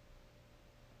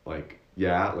 like,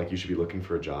 you should be looking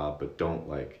for a job, but don't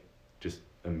like just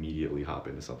immediately hop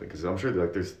into something. Cause I'm sure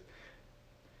like there's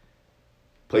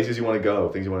places you want to go,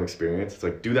 things you want to experience. It's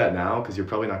like, do that now. Cause you're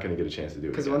probably not going to get a chance to do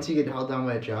it. Cause once you get held down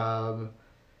by a job,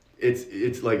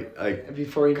 it's like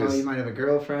before you know, you might have a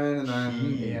girlfriend, and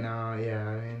then I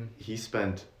mean, he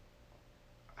spent,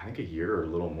 I think, a year or a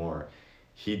little more.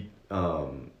 He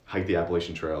hiked the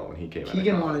Appalachian Trail when he came out.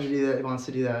 Keegan wants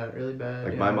to do that really bad.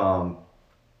 Like my mom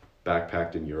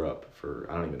backpacked in Europe for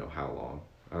I don't even know how long.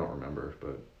 I don't remember,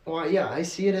 but. Well, yeah, I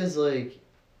see it as like,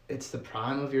 it's the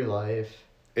prime of your life.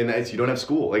 And you don't have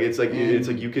school. Like it's like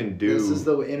you can do. This is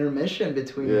the intermission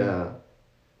between.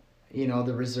 You know,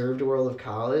 the reserved world of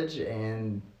college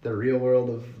and the real world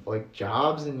of like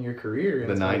jobs and your career.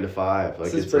 The 9 to 5. Like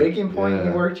it's this breaking point.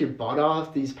 You worked your butt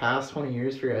off these past 20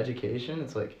 years for your education.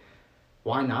 It's like,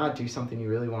 why not do something you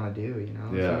really want to do? You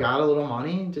know, if you got a little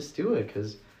money, just do it,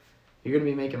 because you're gonna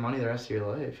be making money the rest of your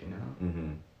life. You know.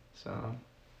 Mm-hmm. So.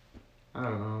 I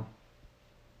don't know.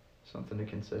 Something to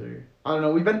consider. I don't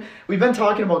know. We've been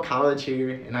talking about college here,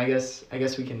 and I guess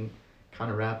we can kind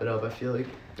of wrap it up. I feel like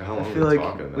How I long feel are we like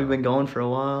talking now? we've been going for a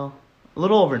while, a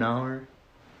little over an hour.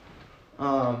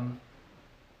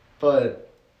 But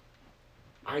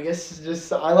I guess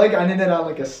just I like ending it on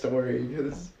like a story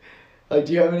because like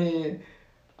do you have any?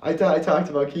 I talked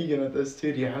about Keegan with this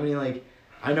too. Do you have any like?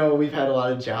 I know we've had a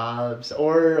lot of jobs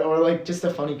or like just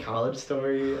a funny college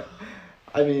story.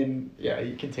 I mean, yeah,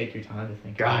 you can take your time to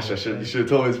think. Gosh, about it. you should have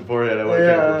told me this beforehand. I would have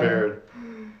Yeah. came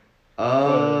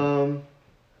prepared.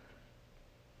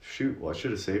 Shoot. Well, I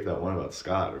should have saved that one about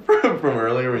Scott from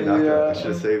earlier when you knocked out. I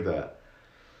should have saved that.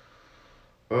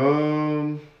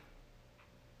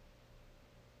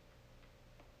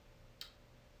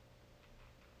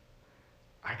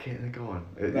 I can't think of one.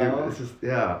 No? It's just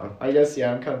I guess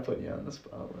I'm kind of putting you on the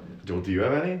spot. Do you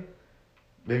have any?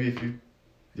 Maybe if you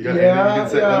got Yeah, anything you can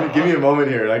say. yeah, Give me a moment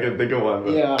here and I can think of one.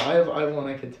 But. Yeah, I have one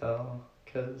I could tell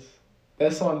because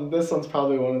this one's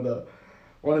probably one of the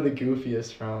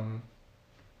goofiest from.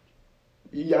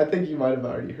 Yeah, I think you might have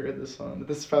already heard this one. But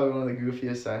this is probably one of the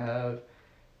goofiest I have.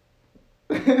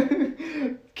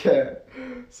 Okay,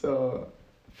 so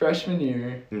freshman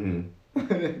year.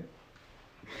 Mm-hmm.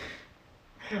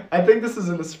 I think this is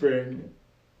in the spring.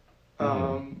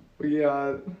 Mm-hmm. We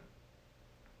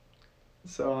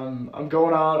so I'm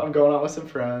going out with some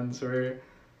friends. We're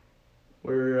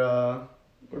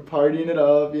partying it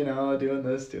up, doing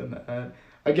this, doing that.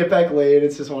 I get back late.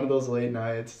 It's just one of those late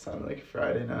nights. It's on like a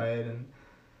Friday night, and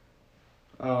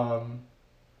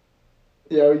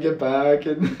yeah, we get back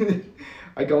and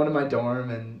I go into my dorm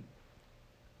and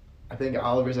I think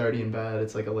Oliver's already in bed.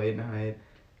 It's like a late night,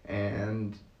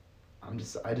 and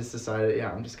I just decided,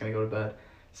 yeah, I'm just gonna go to bed.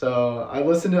 So I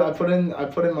put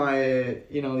in my,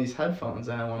 these headphones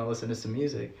and I want to listen to some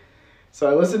music. So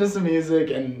I listen to some music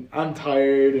and I'm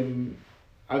tired and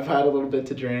I've had a little bit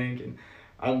to drink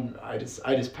and I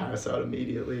just pass out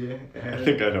immediately. And I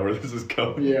think I know where this is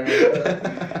going.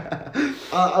 Yeah.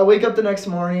 I wake up the next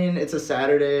morning. It's a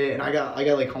Saturday and I got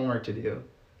like homework to do.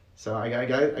 So I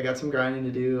got some grinding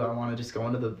to do. I want to just go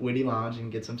into the Witty Lounge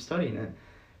and get some studying in.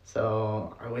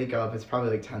 So I wake up, it's probably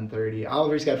like 10:30.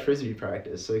 Oliver's got frisbee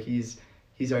practice, so he's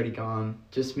already gone.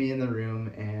 Just me in the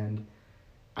room, and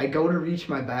I go to reach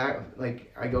my bag,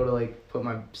 I go to put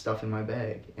my stuff in my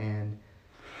bag, and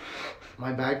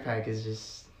my backpack is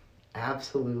just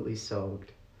absolutely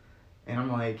soaked. And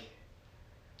I'm like,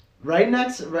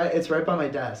 it's right by my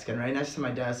desk, and right next to my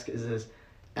desk is this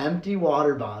empty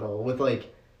water bottle with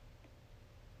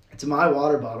it's my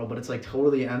water bottle, but it's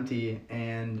totally empty,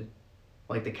 and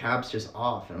the cap's just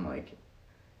off, and I'm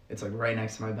it's right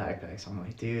next to my backpack. So I'm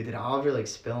like, dude, did Oliver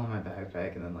spill in my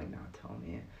backpack and then not tell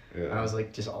me? Yeah. And I was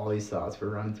just all these thoughts were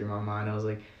running through my mind. I was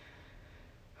like,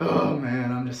 oh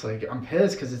man, I'm just I'm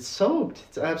pissed because it's soaked.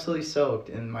 It's absolutely soaked,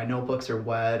 and my notebooks are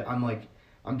wet.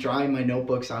 I'm drying my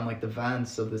notebooks on the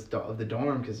vents of the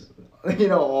dorm because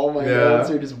all my notes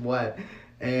are just wet,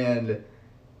 and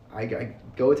I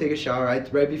go take a shower.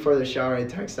 Right before the shower, I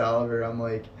text Oliver. I'm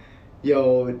like,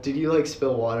 yo, did you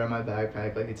spill water on my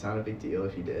backpack? It's not a big deal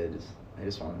if you did. I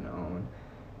just want to know. And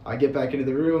I get back into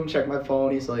the room, check my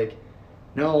phone. He's like,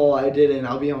 no, I didn't.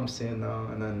 I'll be home soon though.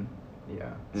 And then,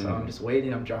 yeah. So I'm just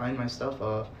waiting. I'm drying my stuff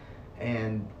off,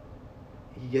 and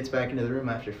he gets back into the room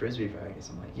after frisbee practice.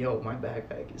 I'm like, yo, my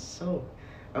backpack is soaked.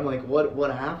 I'm like,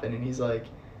 what happened? And he's like,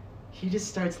 he just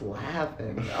starts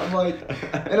laughing. I'm like,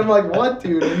 what,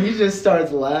 dude? And he just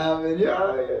starts laughing.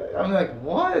 Yeah. I'm like,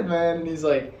 what, man? And he's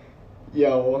like,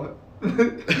 yo.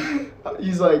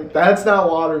 He's like, that's not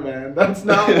water, man. That's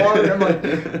not water. I'm like,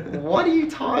 what are you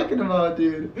talking about,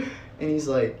 dude? And he's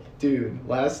like, dude,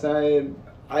 last night,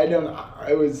 I don't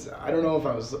know if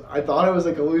I thought I was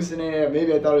hallucinating.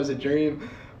 Maybe I thought it was a dream,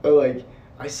 but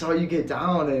I saw you get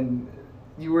down and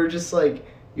you were just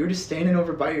standing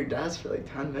over by your desk for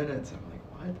 10 minutes. I'm like,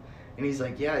 what? And he's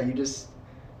like, yeah, you were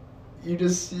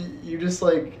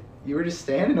just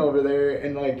standing over there,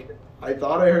 and I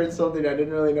thought I heard something. I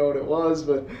didn't really know what it was,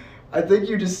 but I think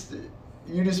you just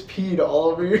peed all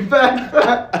over your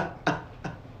backpack.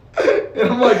 And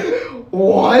I'm like,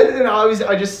 what? And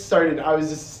I just started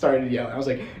yelling. I was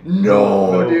like,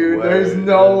 no dude, way. There's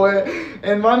no way.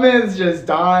 And my man's just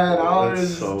dying.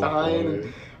 Oliver's just dying.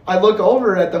 Funny. I look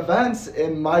over at the vents,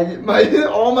 and my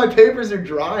all my papers are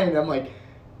drying. I'm like,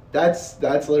 that's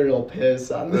literal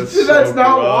piss on this. That's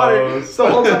not water. So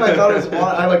the whole time I thought it was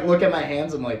water. I look at my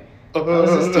hands. I'm like, I was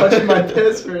just touching my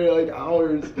piss for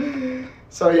hours.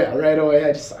 So yeah, right away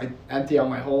I empty out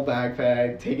my whole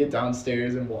backpack, take it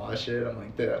downstairs and wash it. I'm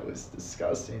like, that was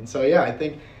disgusting. So yeah, I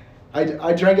think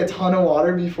I drank a ton of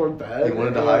water before bed. You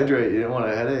wanted to hydrate. You didn't want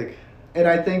a headache. And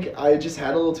I think I just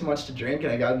had a little too much to drink,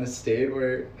 and I got in this state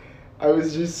where I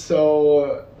was just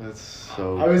so. That's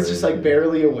so. I was just like crazy.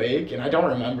 barely awake, and I don't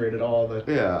remember it at all. But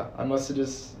Yeah. I must have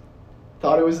just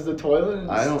thought it was the toilet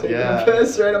and I just don't- taking yeah. a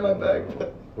piss right on my back.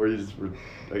 Or you just were,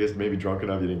 I guess maybe drunk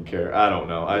enough you didn't care. I don't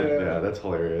know. Yeah. That's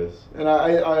hilarious. And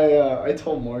I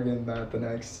told Morgan that the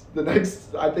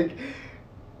next I think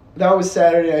that was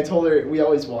Saturday. I told her we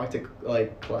always walked to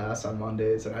like class on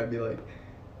Mondays, and I'd be like,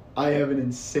 I have an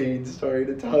insane story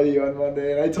to tell you on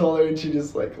Monday, and I told her, and she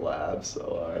just like laughed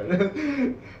so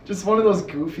hard. Just one of those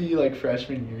goofy like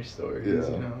freshman year stories, Yeah.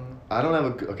 you know. I don't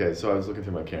have okay, so I was looking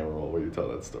through my camera roll while you tell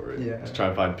that story. Yeah. Just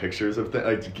trying to find pictures of things,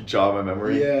 like to jog my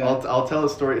memory. Yeah. I'll tell a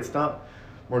story. It's not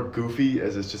more goofy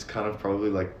as it's just kind of probably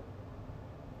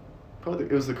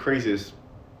it was the craziest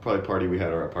probably party we had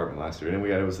at our apartment last year. And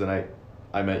it was the night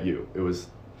I met you. It was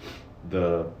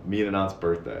me and Anat's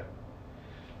birthday.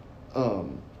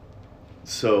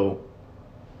 So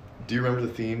do you remember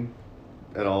the theme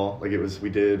at all? Like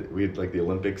we had like the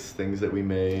Olympics things that we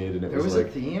made, and it There was like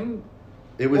a theme.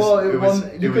 it was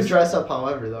You could dress up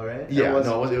however though, right? yeah, it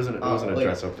wasn't a like,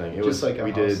 dress up thing. It just was like a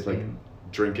we house did like theme.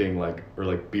 drinking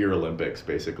or beer Olympics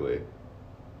basically.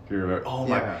 Do you remember? Oh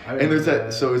my! Yeah, I And there's remember that.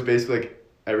 that. So it was basically like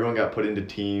everyone got put into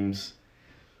teams.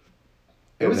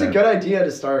 It was a then good idea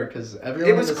to start because everyone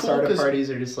It at was the cool start of 'cause parties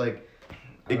are just like.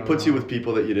 I It don't puts know. you with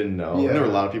people that you didn't know. Yeah. And there were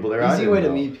a lot of people there. I Easy didn't way to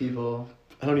know. meet people.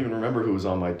 I don't even remember who was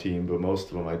on my team, but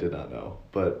most of them I did not know.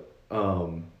 But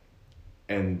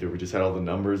and we just had all the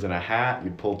numbers in a hat.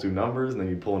 You'd pull 2 numbers, and then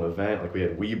you'd pull an event. Like we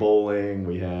had Wii bowling,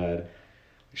 we had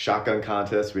shotgun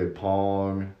contest, we had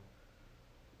Pong.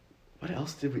 What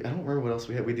else did we? I don't remember what else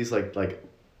we had. We had these like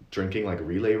drinking like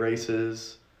relay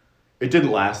races. It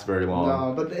didn't last very long.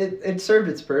 No, but it served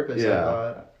its purpose. Yeah. I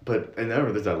thought. But and I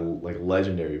remember there's that like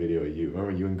legendary video of you.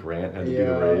 Remember you and Grant had to do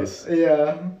the race?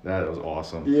 Yeah. That was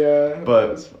awesome. Yeah.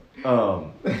 But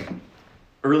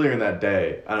earlier in that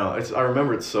day, I don't know. I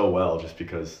remember it so well just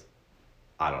because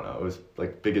I don't know. It was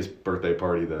like biggest birthday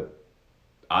party that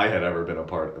I had ever been a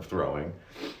part of throwing,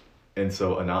 and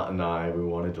so Anat and I we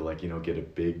wanted to get a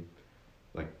big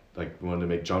we wanted to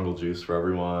make jungle juice for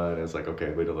everyone. And it's like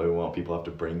okay, we want people to have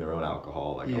to bring their own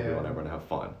alcohol. We want everyone to have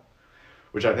fun,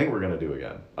 which I think we're gonna do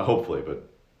again. Hopefully, but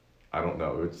I don't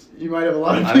know. You might have a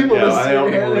lot of people. I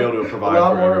don't think we'll be able to provide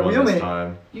for everyone this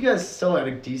time. You guys still had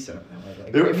a decent.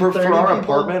 For our people?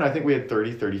 apartment, I think we had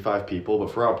 30, 35 people, but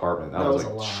for our apartment, that was a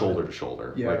like lot. shoulder to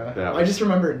shoulder. Yeah. Like, that I was just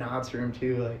remember Knott's room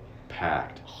too, like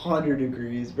packed. 100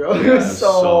 degrees, bro. Yeah, It was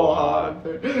so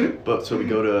hot. But so we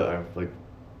go to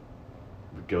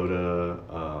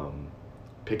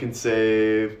Pick and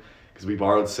Save because we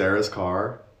borrowed Sarah's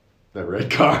car, that red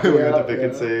car. We went to Pick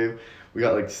and Save. We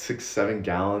got like 6-7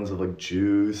 gallons of like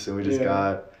juice, and we just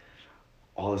got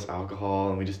all this alcohol,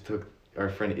 and we just took our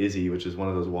friend Izzy, which is one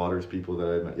of those waters people that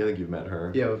I met. I think you've met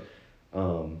her. Yeah.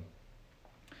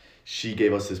 She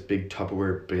gave us this big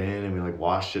Tupperware bin, and we like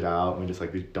washed it out, and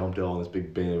we dumped it all in this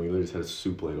big bin, and we literally just had a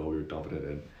soup ladle we were dumping it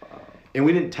in. And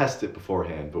we didn't test it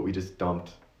beforehand, but we just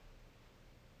dumped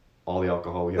all the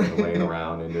alcohol we had laying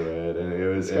around into it, and it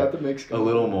was got the mix a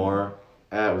little more.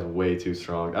 That was way too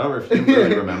strong. I don't know if you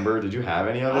really remember. Did you have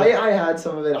any of it? I had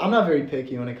some of it. I'm not very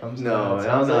picky when it comes to No, that. So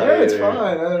I'm I was not like, yeah, it's either. fine.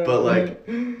 I don't But know. like,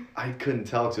 I couldn't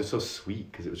tell because it was so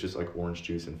sweet because it was just like orange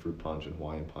juice and fruit punch and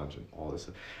Hawaiian punch and all this.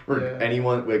 Or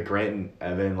anyone like Grant and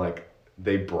Evan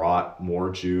they brought more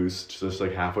juice just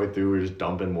like halfway through. We were just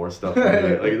dumping more stuff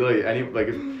into it. Like literally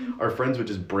if our friends would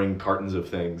just bring cartons of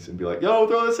things and be like, "Yo,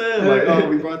 throw this in!" Like, "Oh,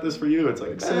 we brought this for you." It's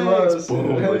like, thanks.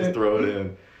 Boom, let's throw it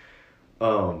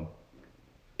in.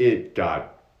 It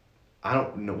got. I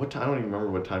don't know what time. I don't even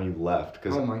remember what time you left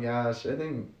because. Oh my gosh! I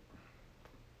think.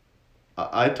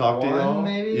 I talked to y'all.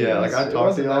 Maybe. Yeah, like I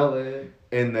talked to y'all, late.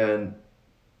 and then.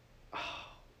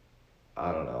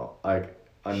 I don't know. Like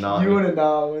Anat. You and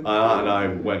Anat went. Anat and I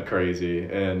went crazy,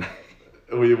 and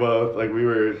we both we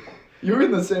were. You were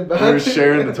in the same bathroom. We were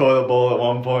sharing the toilet bowl at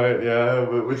one point, yeah,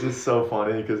 which is so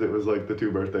funny because it was like the 2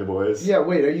 birthday boys. Yeah,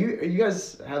 wait, are you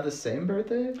guys have the same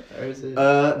birthday? Or is it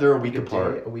they're a week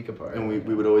apart. A week apart. And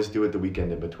we would always do it the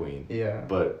weekend in between. Yeah.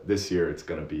 But this year it's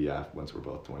going to be once we're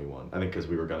both 21. I think because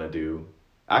we were going to do,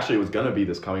 actually it was going to be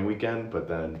this coming weekend, but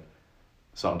then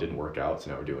something didn't work out, so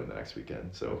now we're doing the next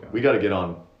weekend. So we got to get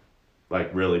on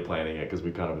like really planning it because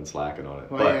we've kind of been slacking on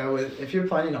it. Well, but, yeah, if you're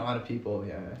planning a lot of people,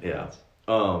 yeah.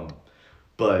 Yeah.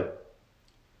 But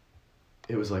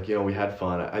it was like, we had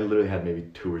fun. I literally had maybe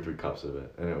 2 or 3 cups of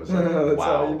it. And it was like,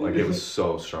 wow. Like, it was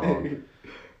so strong.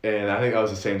 And I think that was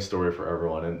the same story for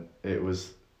everyone. And it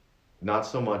was not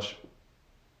so much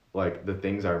like the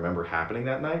things I remember happening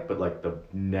that night, but like the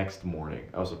next morning,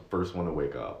 I was the first one to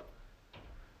wake up.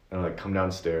 And I like come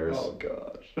downstairs. Oh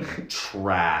gosh.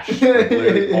 Trash. Like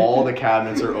literally all the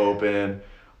cabinets are open.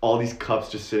 All these cups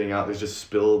just sitting out. There's just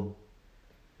spilled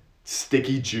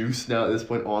sticky juice now at this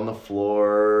point on the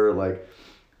floor. Like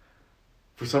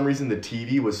for some reason the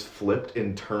TV was flipped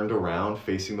and turned around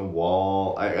facing the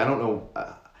wall. I don't know.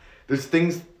 There's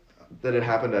things that had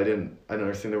happened I didn't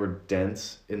understand. There were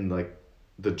dents in like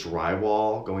the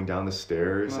drywall going down the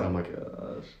stairs. And I'm like,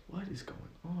 gosh. What is going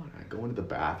on? I go into the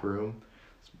bathroom,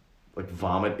 like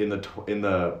vomit in the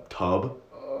tub.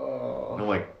 Oh. And I'm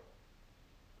like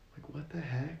what the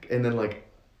heck? And then like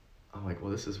I'm like,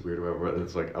 well, this is weird. Whatever.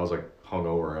 It's like I was like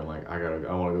hungover. I'm like, I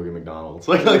want to go get McDonald's.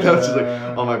 Like that was just like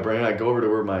on my brain. I go over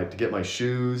to get my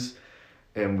shoes,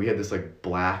 and we had this like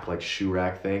black like shoe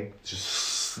rack thing. Just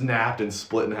snapped and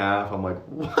split in half. I'm like,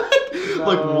 what? No.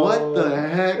 Like what the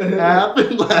heck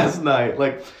happened last night?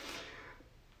 Like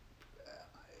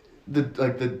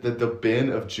the bin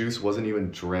of juice wasn't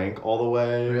even drank all the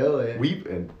way. Really?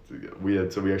 We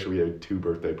actually had 2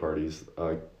 birthday parties.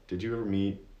 Did you ever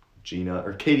meet Gina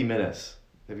or Katie Minnis?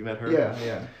 Have you met her?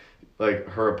 Yeah. Like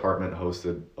her apartment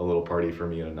hosted a little party for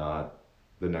me and Anat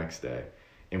the next day,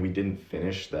 and we didn't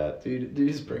finish that. Dude,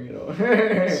 just bring it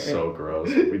over. So gross.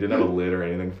 We didn't have a lid or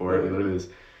anything for it. We literally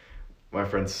just, my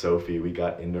friend Sophie, we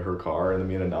got into her car and then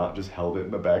me and Anat just held it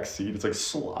in the back seat. It's like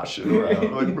sloshing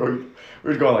around. Like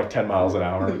we were going like 10 miles an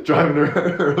hour driving to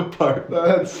her apartment.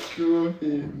 That's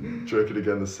goofy. Drank it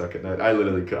again the second night. I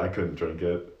couldn't drink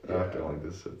it after like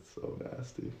this. It's so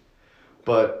nasty.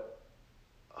 But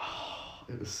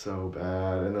it was so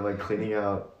bad. And then like cleaning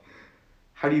out.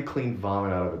 How do you clean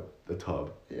vomit out of the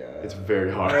tub? Yeah. It's very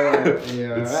hard.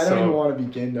 Yeah. It's I don't even want to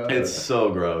begin to. It's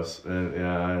so gross.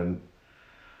 And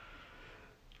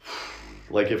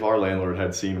like if our landlord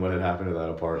had seen what had happened to that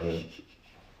apartment,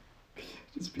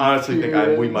 honestly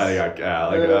think we might have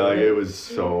got like it was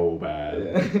so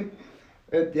bad.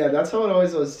 Yeah, that's how it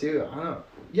always was too. I don't.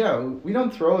 Yeah, we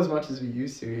don't throw as much as we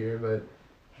used to here, but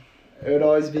it would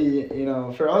always be,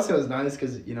 for us it was nice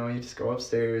because you just go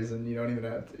upstairs and you don't even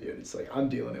have to. It's like I'm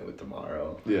dealing it with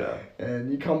tomorrow. Yeah.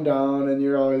 And you come down and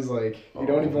you're always like you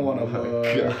don't even want to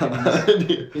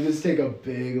look. You just take a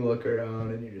big look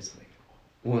around and you're just like.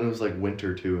 Well, it was like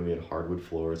winter too, and we had hardwood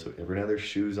floors, so everyone had their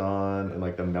shoes on, and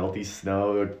like the melty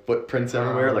snow, like, footprints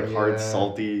everywhere, like hard,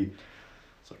 salty.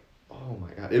 It's like, oh my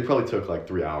god! It probably took like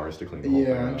 3 hours to clean the whole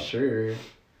thing I'm up. Sure.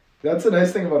 That's the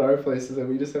nice thing about our place is that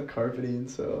we just have carpeting,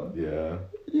 so. Yeah.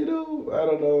 I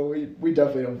don't know. We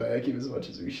definitely don't vacuum as much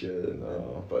as we should.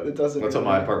 No. But it doesn't. That's what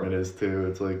my apartment is too.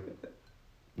 It's like,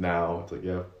 now it's like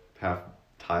half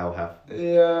tile, half carpet.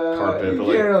 You but can't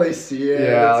like, really see it.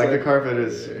 Yeah, it's like the carpet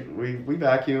is we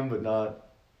vacuum, but not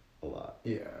a lot.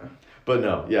 Yeah. But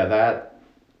no, yeah, that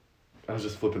I was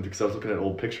just flipping because I was looking at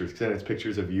old pictures. Because then it's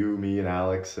pictures of you, me, and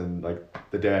Alex, and like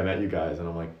the day I met you guys, and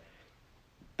I'm like,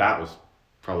 that was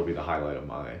probably the highlight of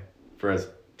for as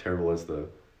terrible as the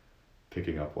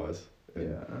picking up was.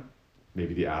 And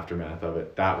maybe the aftermath of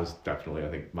it. That was definitely, I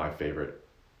think, my favorite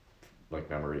like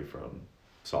memory from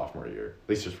sophomore year, at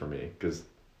least just for me, because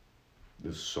it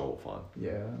was so fun.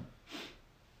 Yeah.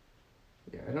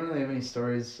 Yeah, I don't really have any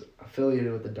stories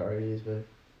affiliated with the Darbies, but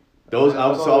those I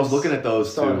was looking at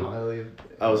those too. Highly,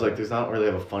 I was like, there's not really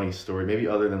have a funny story, maybe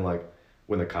other than like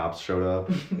when the cops showed up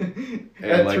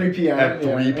at like, 3 p.m. At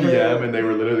 3 p.m. and they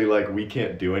were literally like, we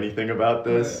can't do anything about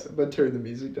this. But turn the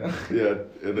music down. Yeah,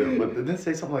 but they didn't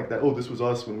say something like that. Oh, this was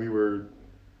us when we were.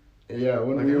 Yeah,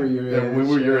 when we were your age. When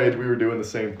we were your age, we were doing the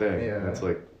same thing. Yeah. And it's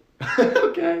like,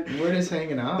 okay. We're just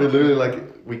hanging out. They're literally like,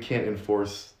 we can't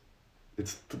enforce.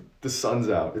 It's the sun's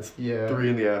out. It's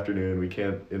 3 p.m. We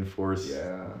can't enforce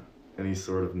any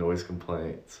sort of noise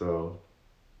complaint. So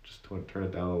just turn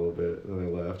it down a little bit. And then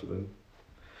they left, and then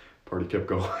party kept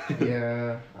going.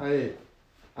 Yeah, I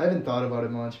haven't thought about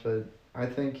it much, but I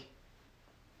think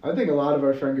a lot of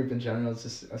our friend group in general is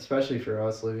just, especially for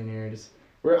us living here,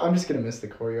 I'm just gonna miss the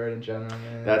courtyard in general,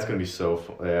 man. That's gonna be so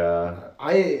fun. Yeah.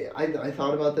 I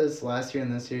thought about this last year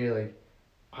and this year.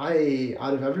 Like,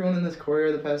 out of everyone in this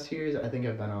courtyard the past 2 years, I think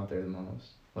I've been out there the most.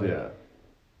 Like, yeah.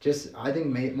 Just I think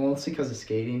mostly because of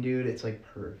skating, dude. It's like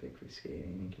perfect for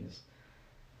skating.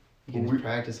 You can just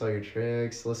practice all your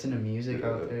tricks, listen to music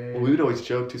out there. Well, we would always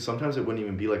joke too. Sometimes it wouldn't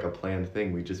even be like a planned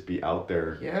thing. We'd just be out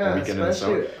there. Yeah, weekend in the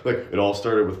summer. Like it all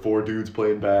started with 4 dudes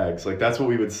playing bags. Like that's what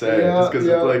we would say. Yeah, just because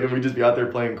like we'd just be out there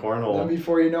playing cornhole. And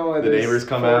before you know it, the neighbors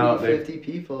come out. 50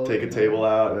 people. Take a table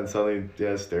out, and then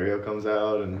suddenly stereo comes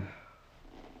out, and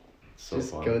it's so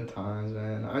just fun. Good times,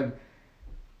 man.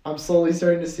 I'm slowly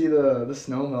starting to see the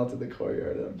snow melt in the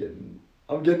courtyard, and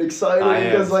I'm getting excited I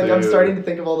am because like I'm too. starting to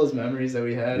think of all those memories that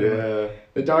we had. Yeah.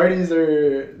 The Darties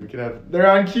are. We could have They're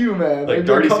on cue, man. like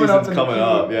They're Darty coming season's in coming queue.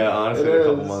 up. Yeah, honestly, It in a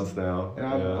couple is. months now.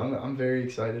 And Yeah. I'm very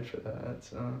excited for that.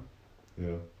 So Yeah.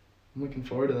 I'm looking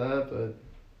forward to that. But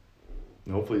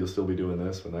And hopefully you'll still be doing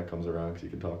this when that comes around because you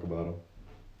can talk about them.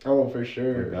 oh, for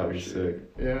sure. Like, that for was sure. sick.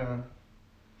 Yeah.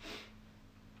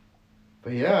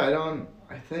 But yeah,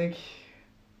 I think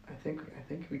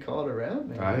we call it a wrap,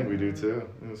 man. I think we do too.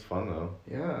 It was fun though.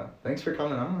 Yeah. Thanks for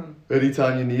coming on.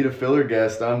 Anytime you need a filler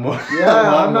guest, I'm more.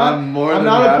 Yeah, I'm more I'm than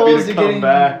not happy opposed to to come getting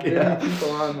back. Yeah.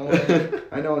 people on more.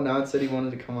 I know Nod said he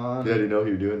wanted to come on. Yeah, do you know who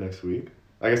you're doing next week?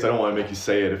 I guess I don't want to make you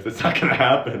say it if it's not gonna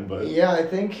happen, but Yeah, I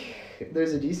think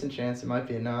there's a decent chance it might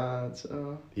be a Nod.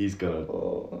 So he's gonna.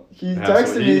 he have texted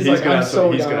some- me. he- He's like, gonna I'm have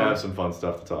so he's down. gonna have some fun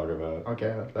stuff to talk about. Okay,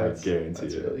 I guarantee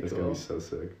that's it. really It's cool. gonna be so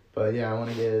sick. But yeah,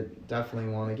 I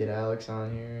definitely want to get Alex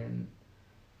on here and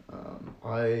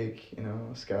Ike,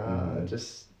 Scott. Mhm.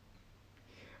 Just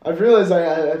I've realized I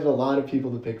have a lot of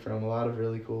people to pick from, a lot of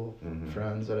really cool Mhm.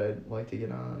 friends that I'd like to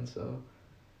get on. So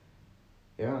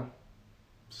yeah,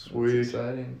 Sweet. it's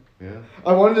exciting. Yeah.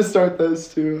 I wanted to start this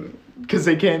too, because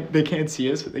they can't see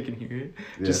us, but they can hear it.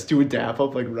 Yeah. Just do a dap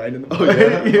up like right in the. Oh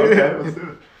yeah. Okay. Let's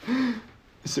do it.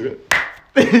 Let's do it.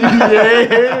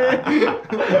 Yeah.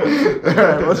 All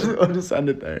right, we'll just end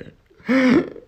it there.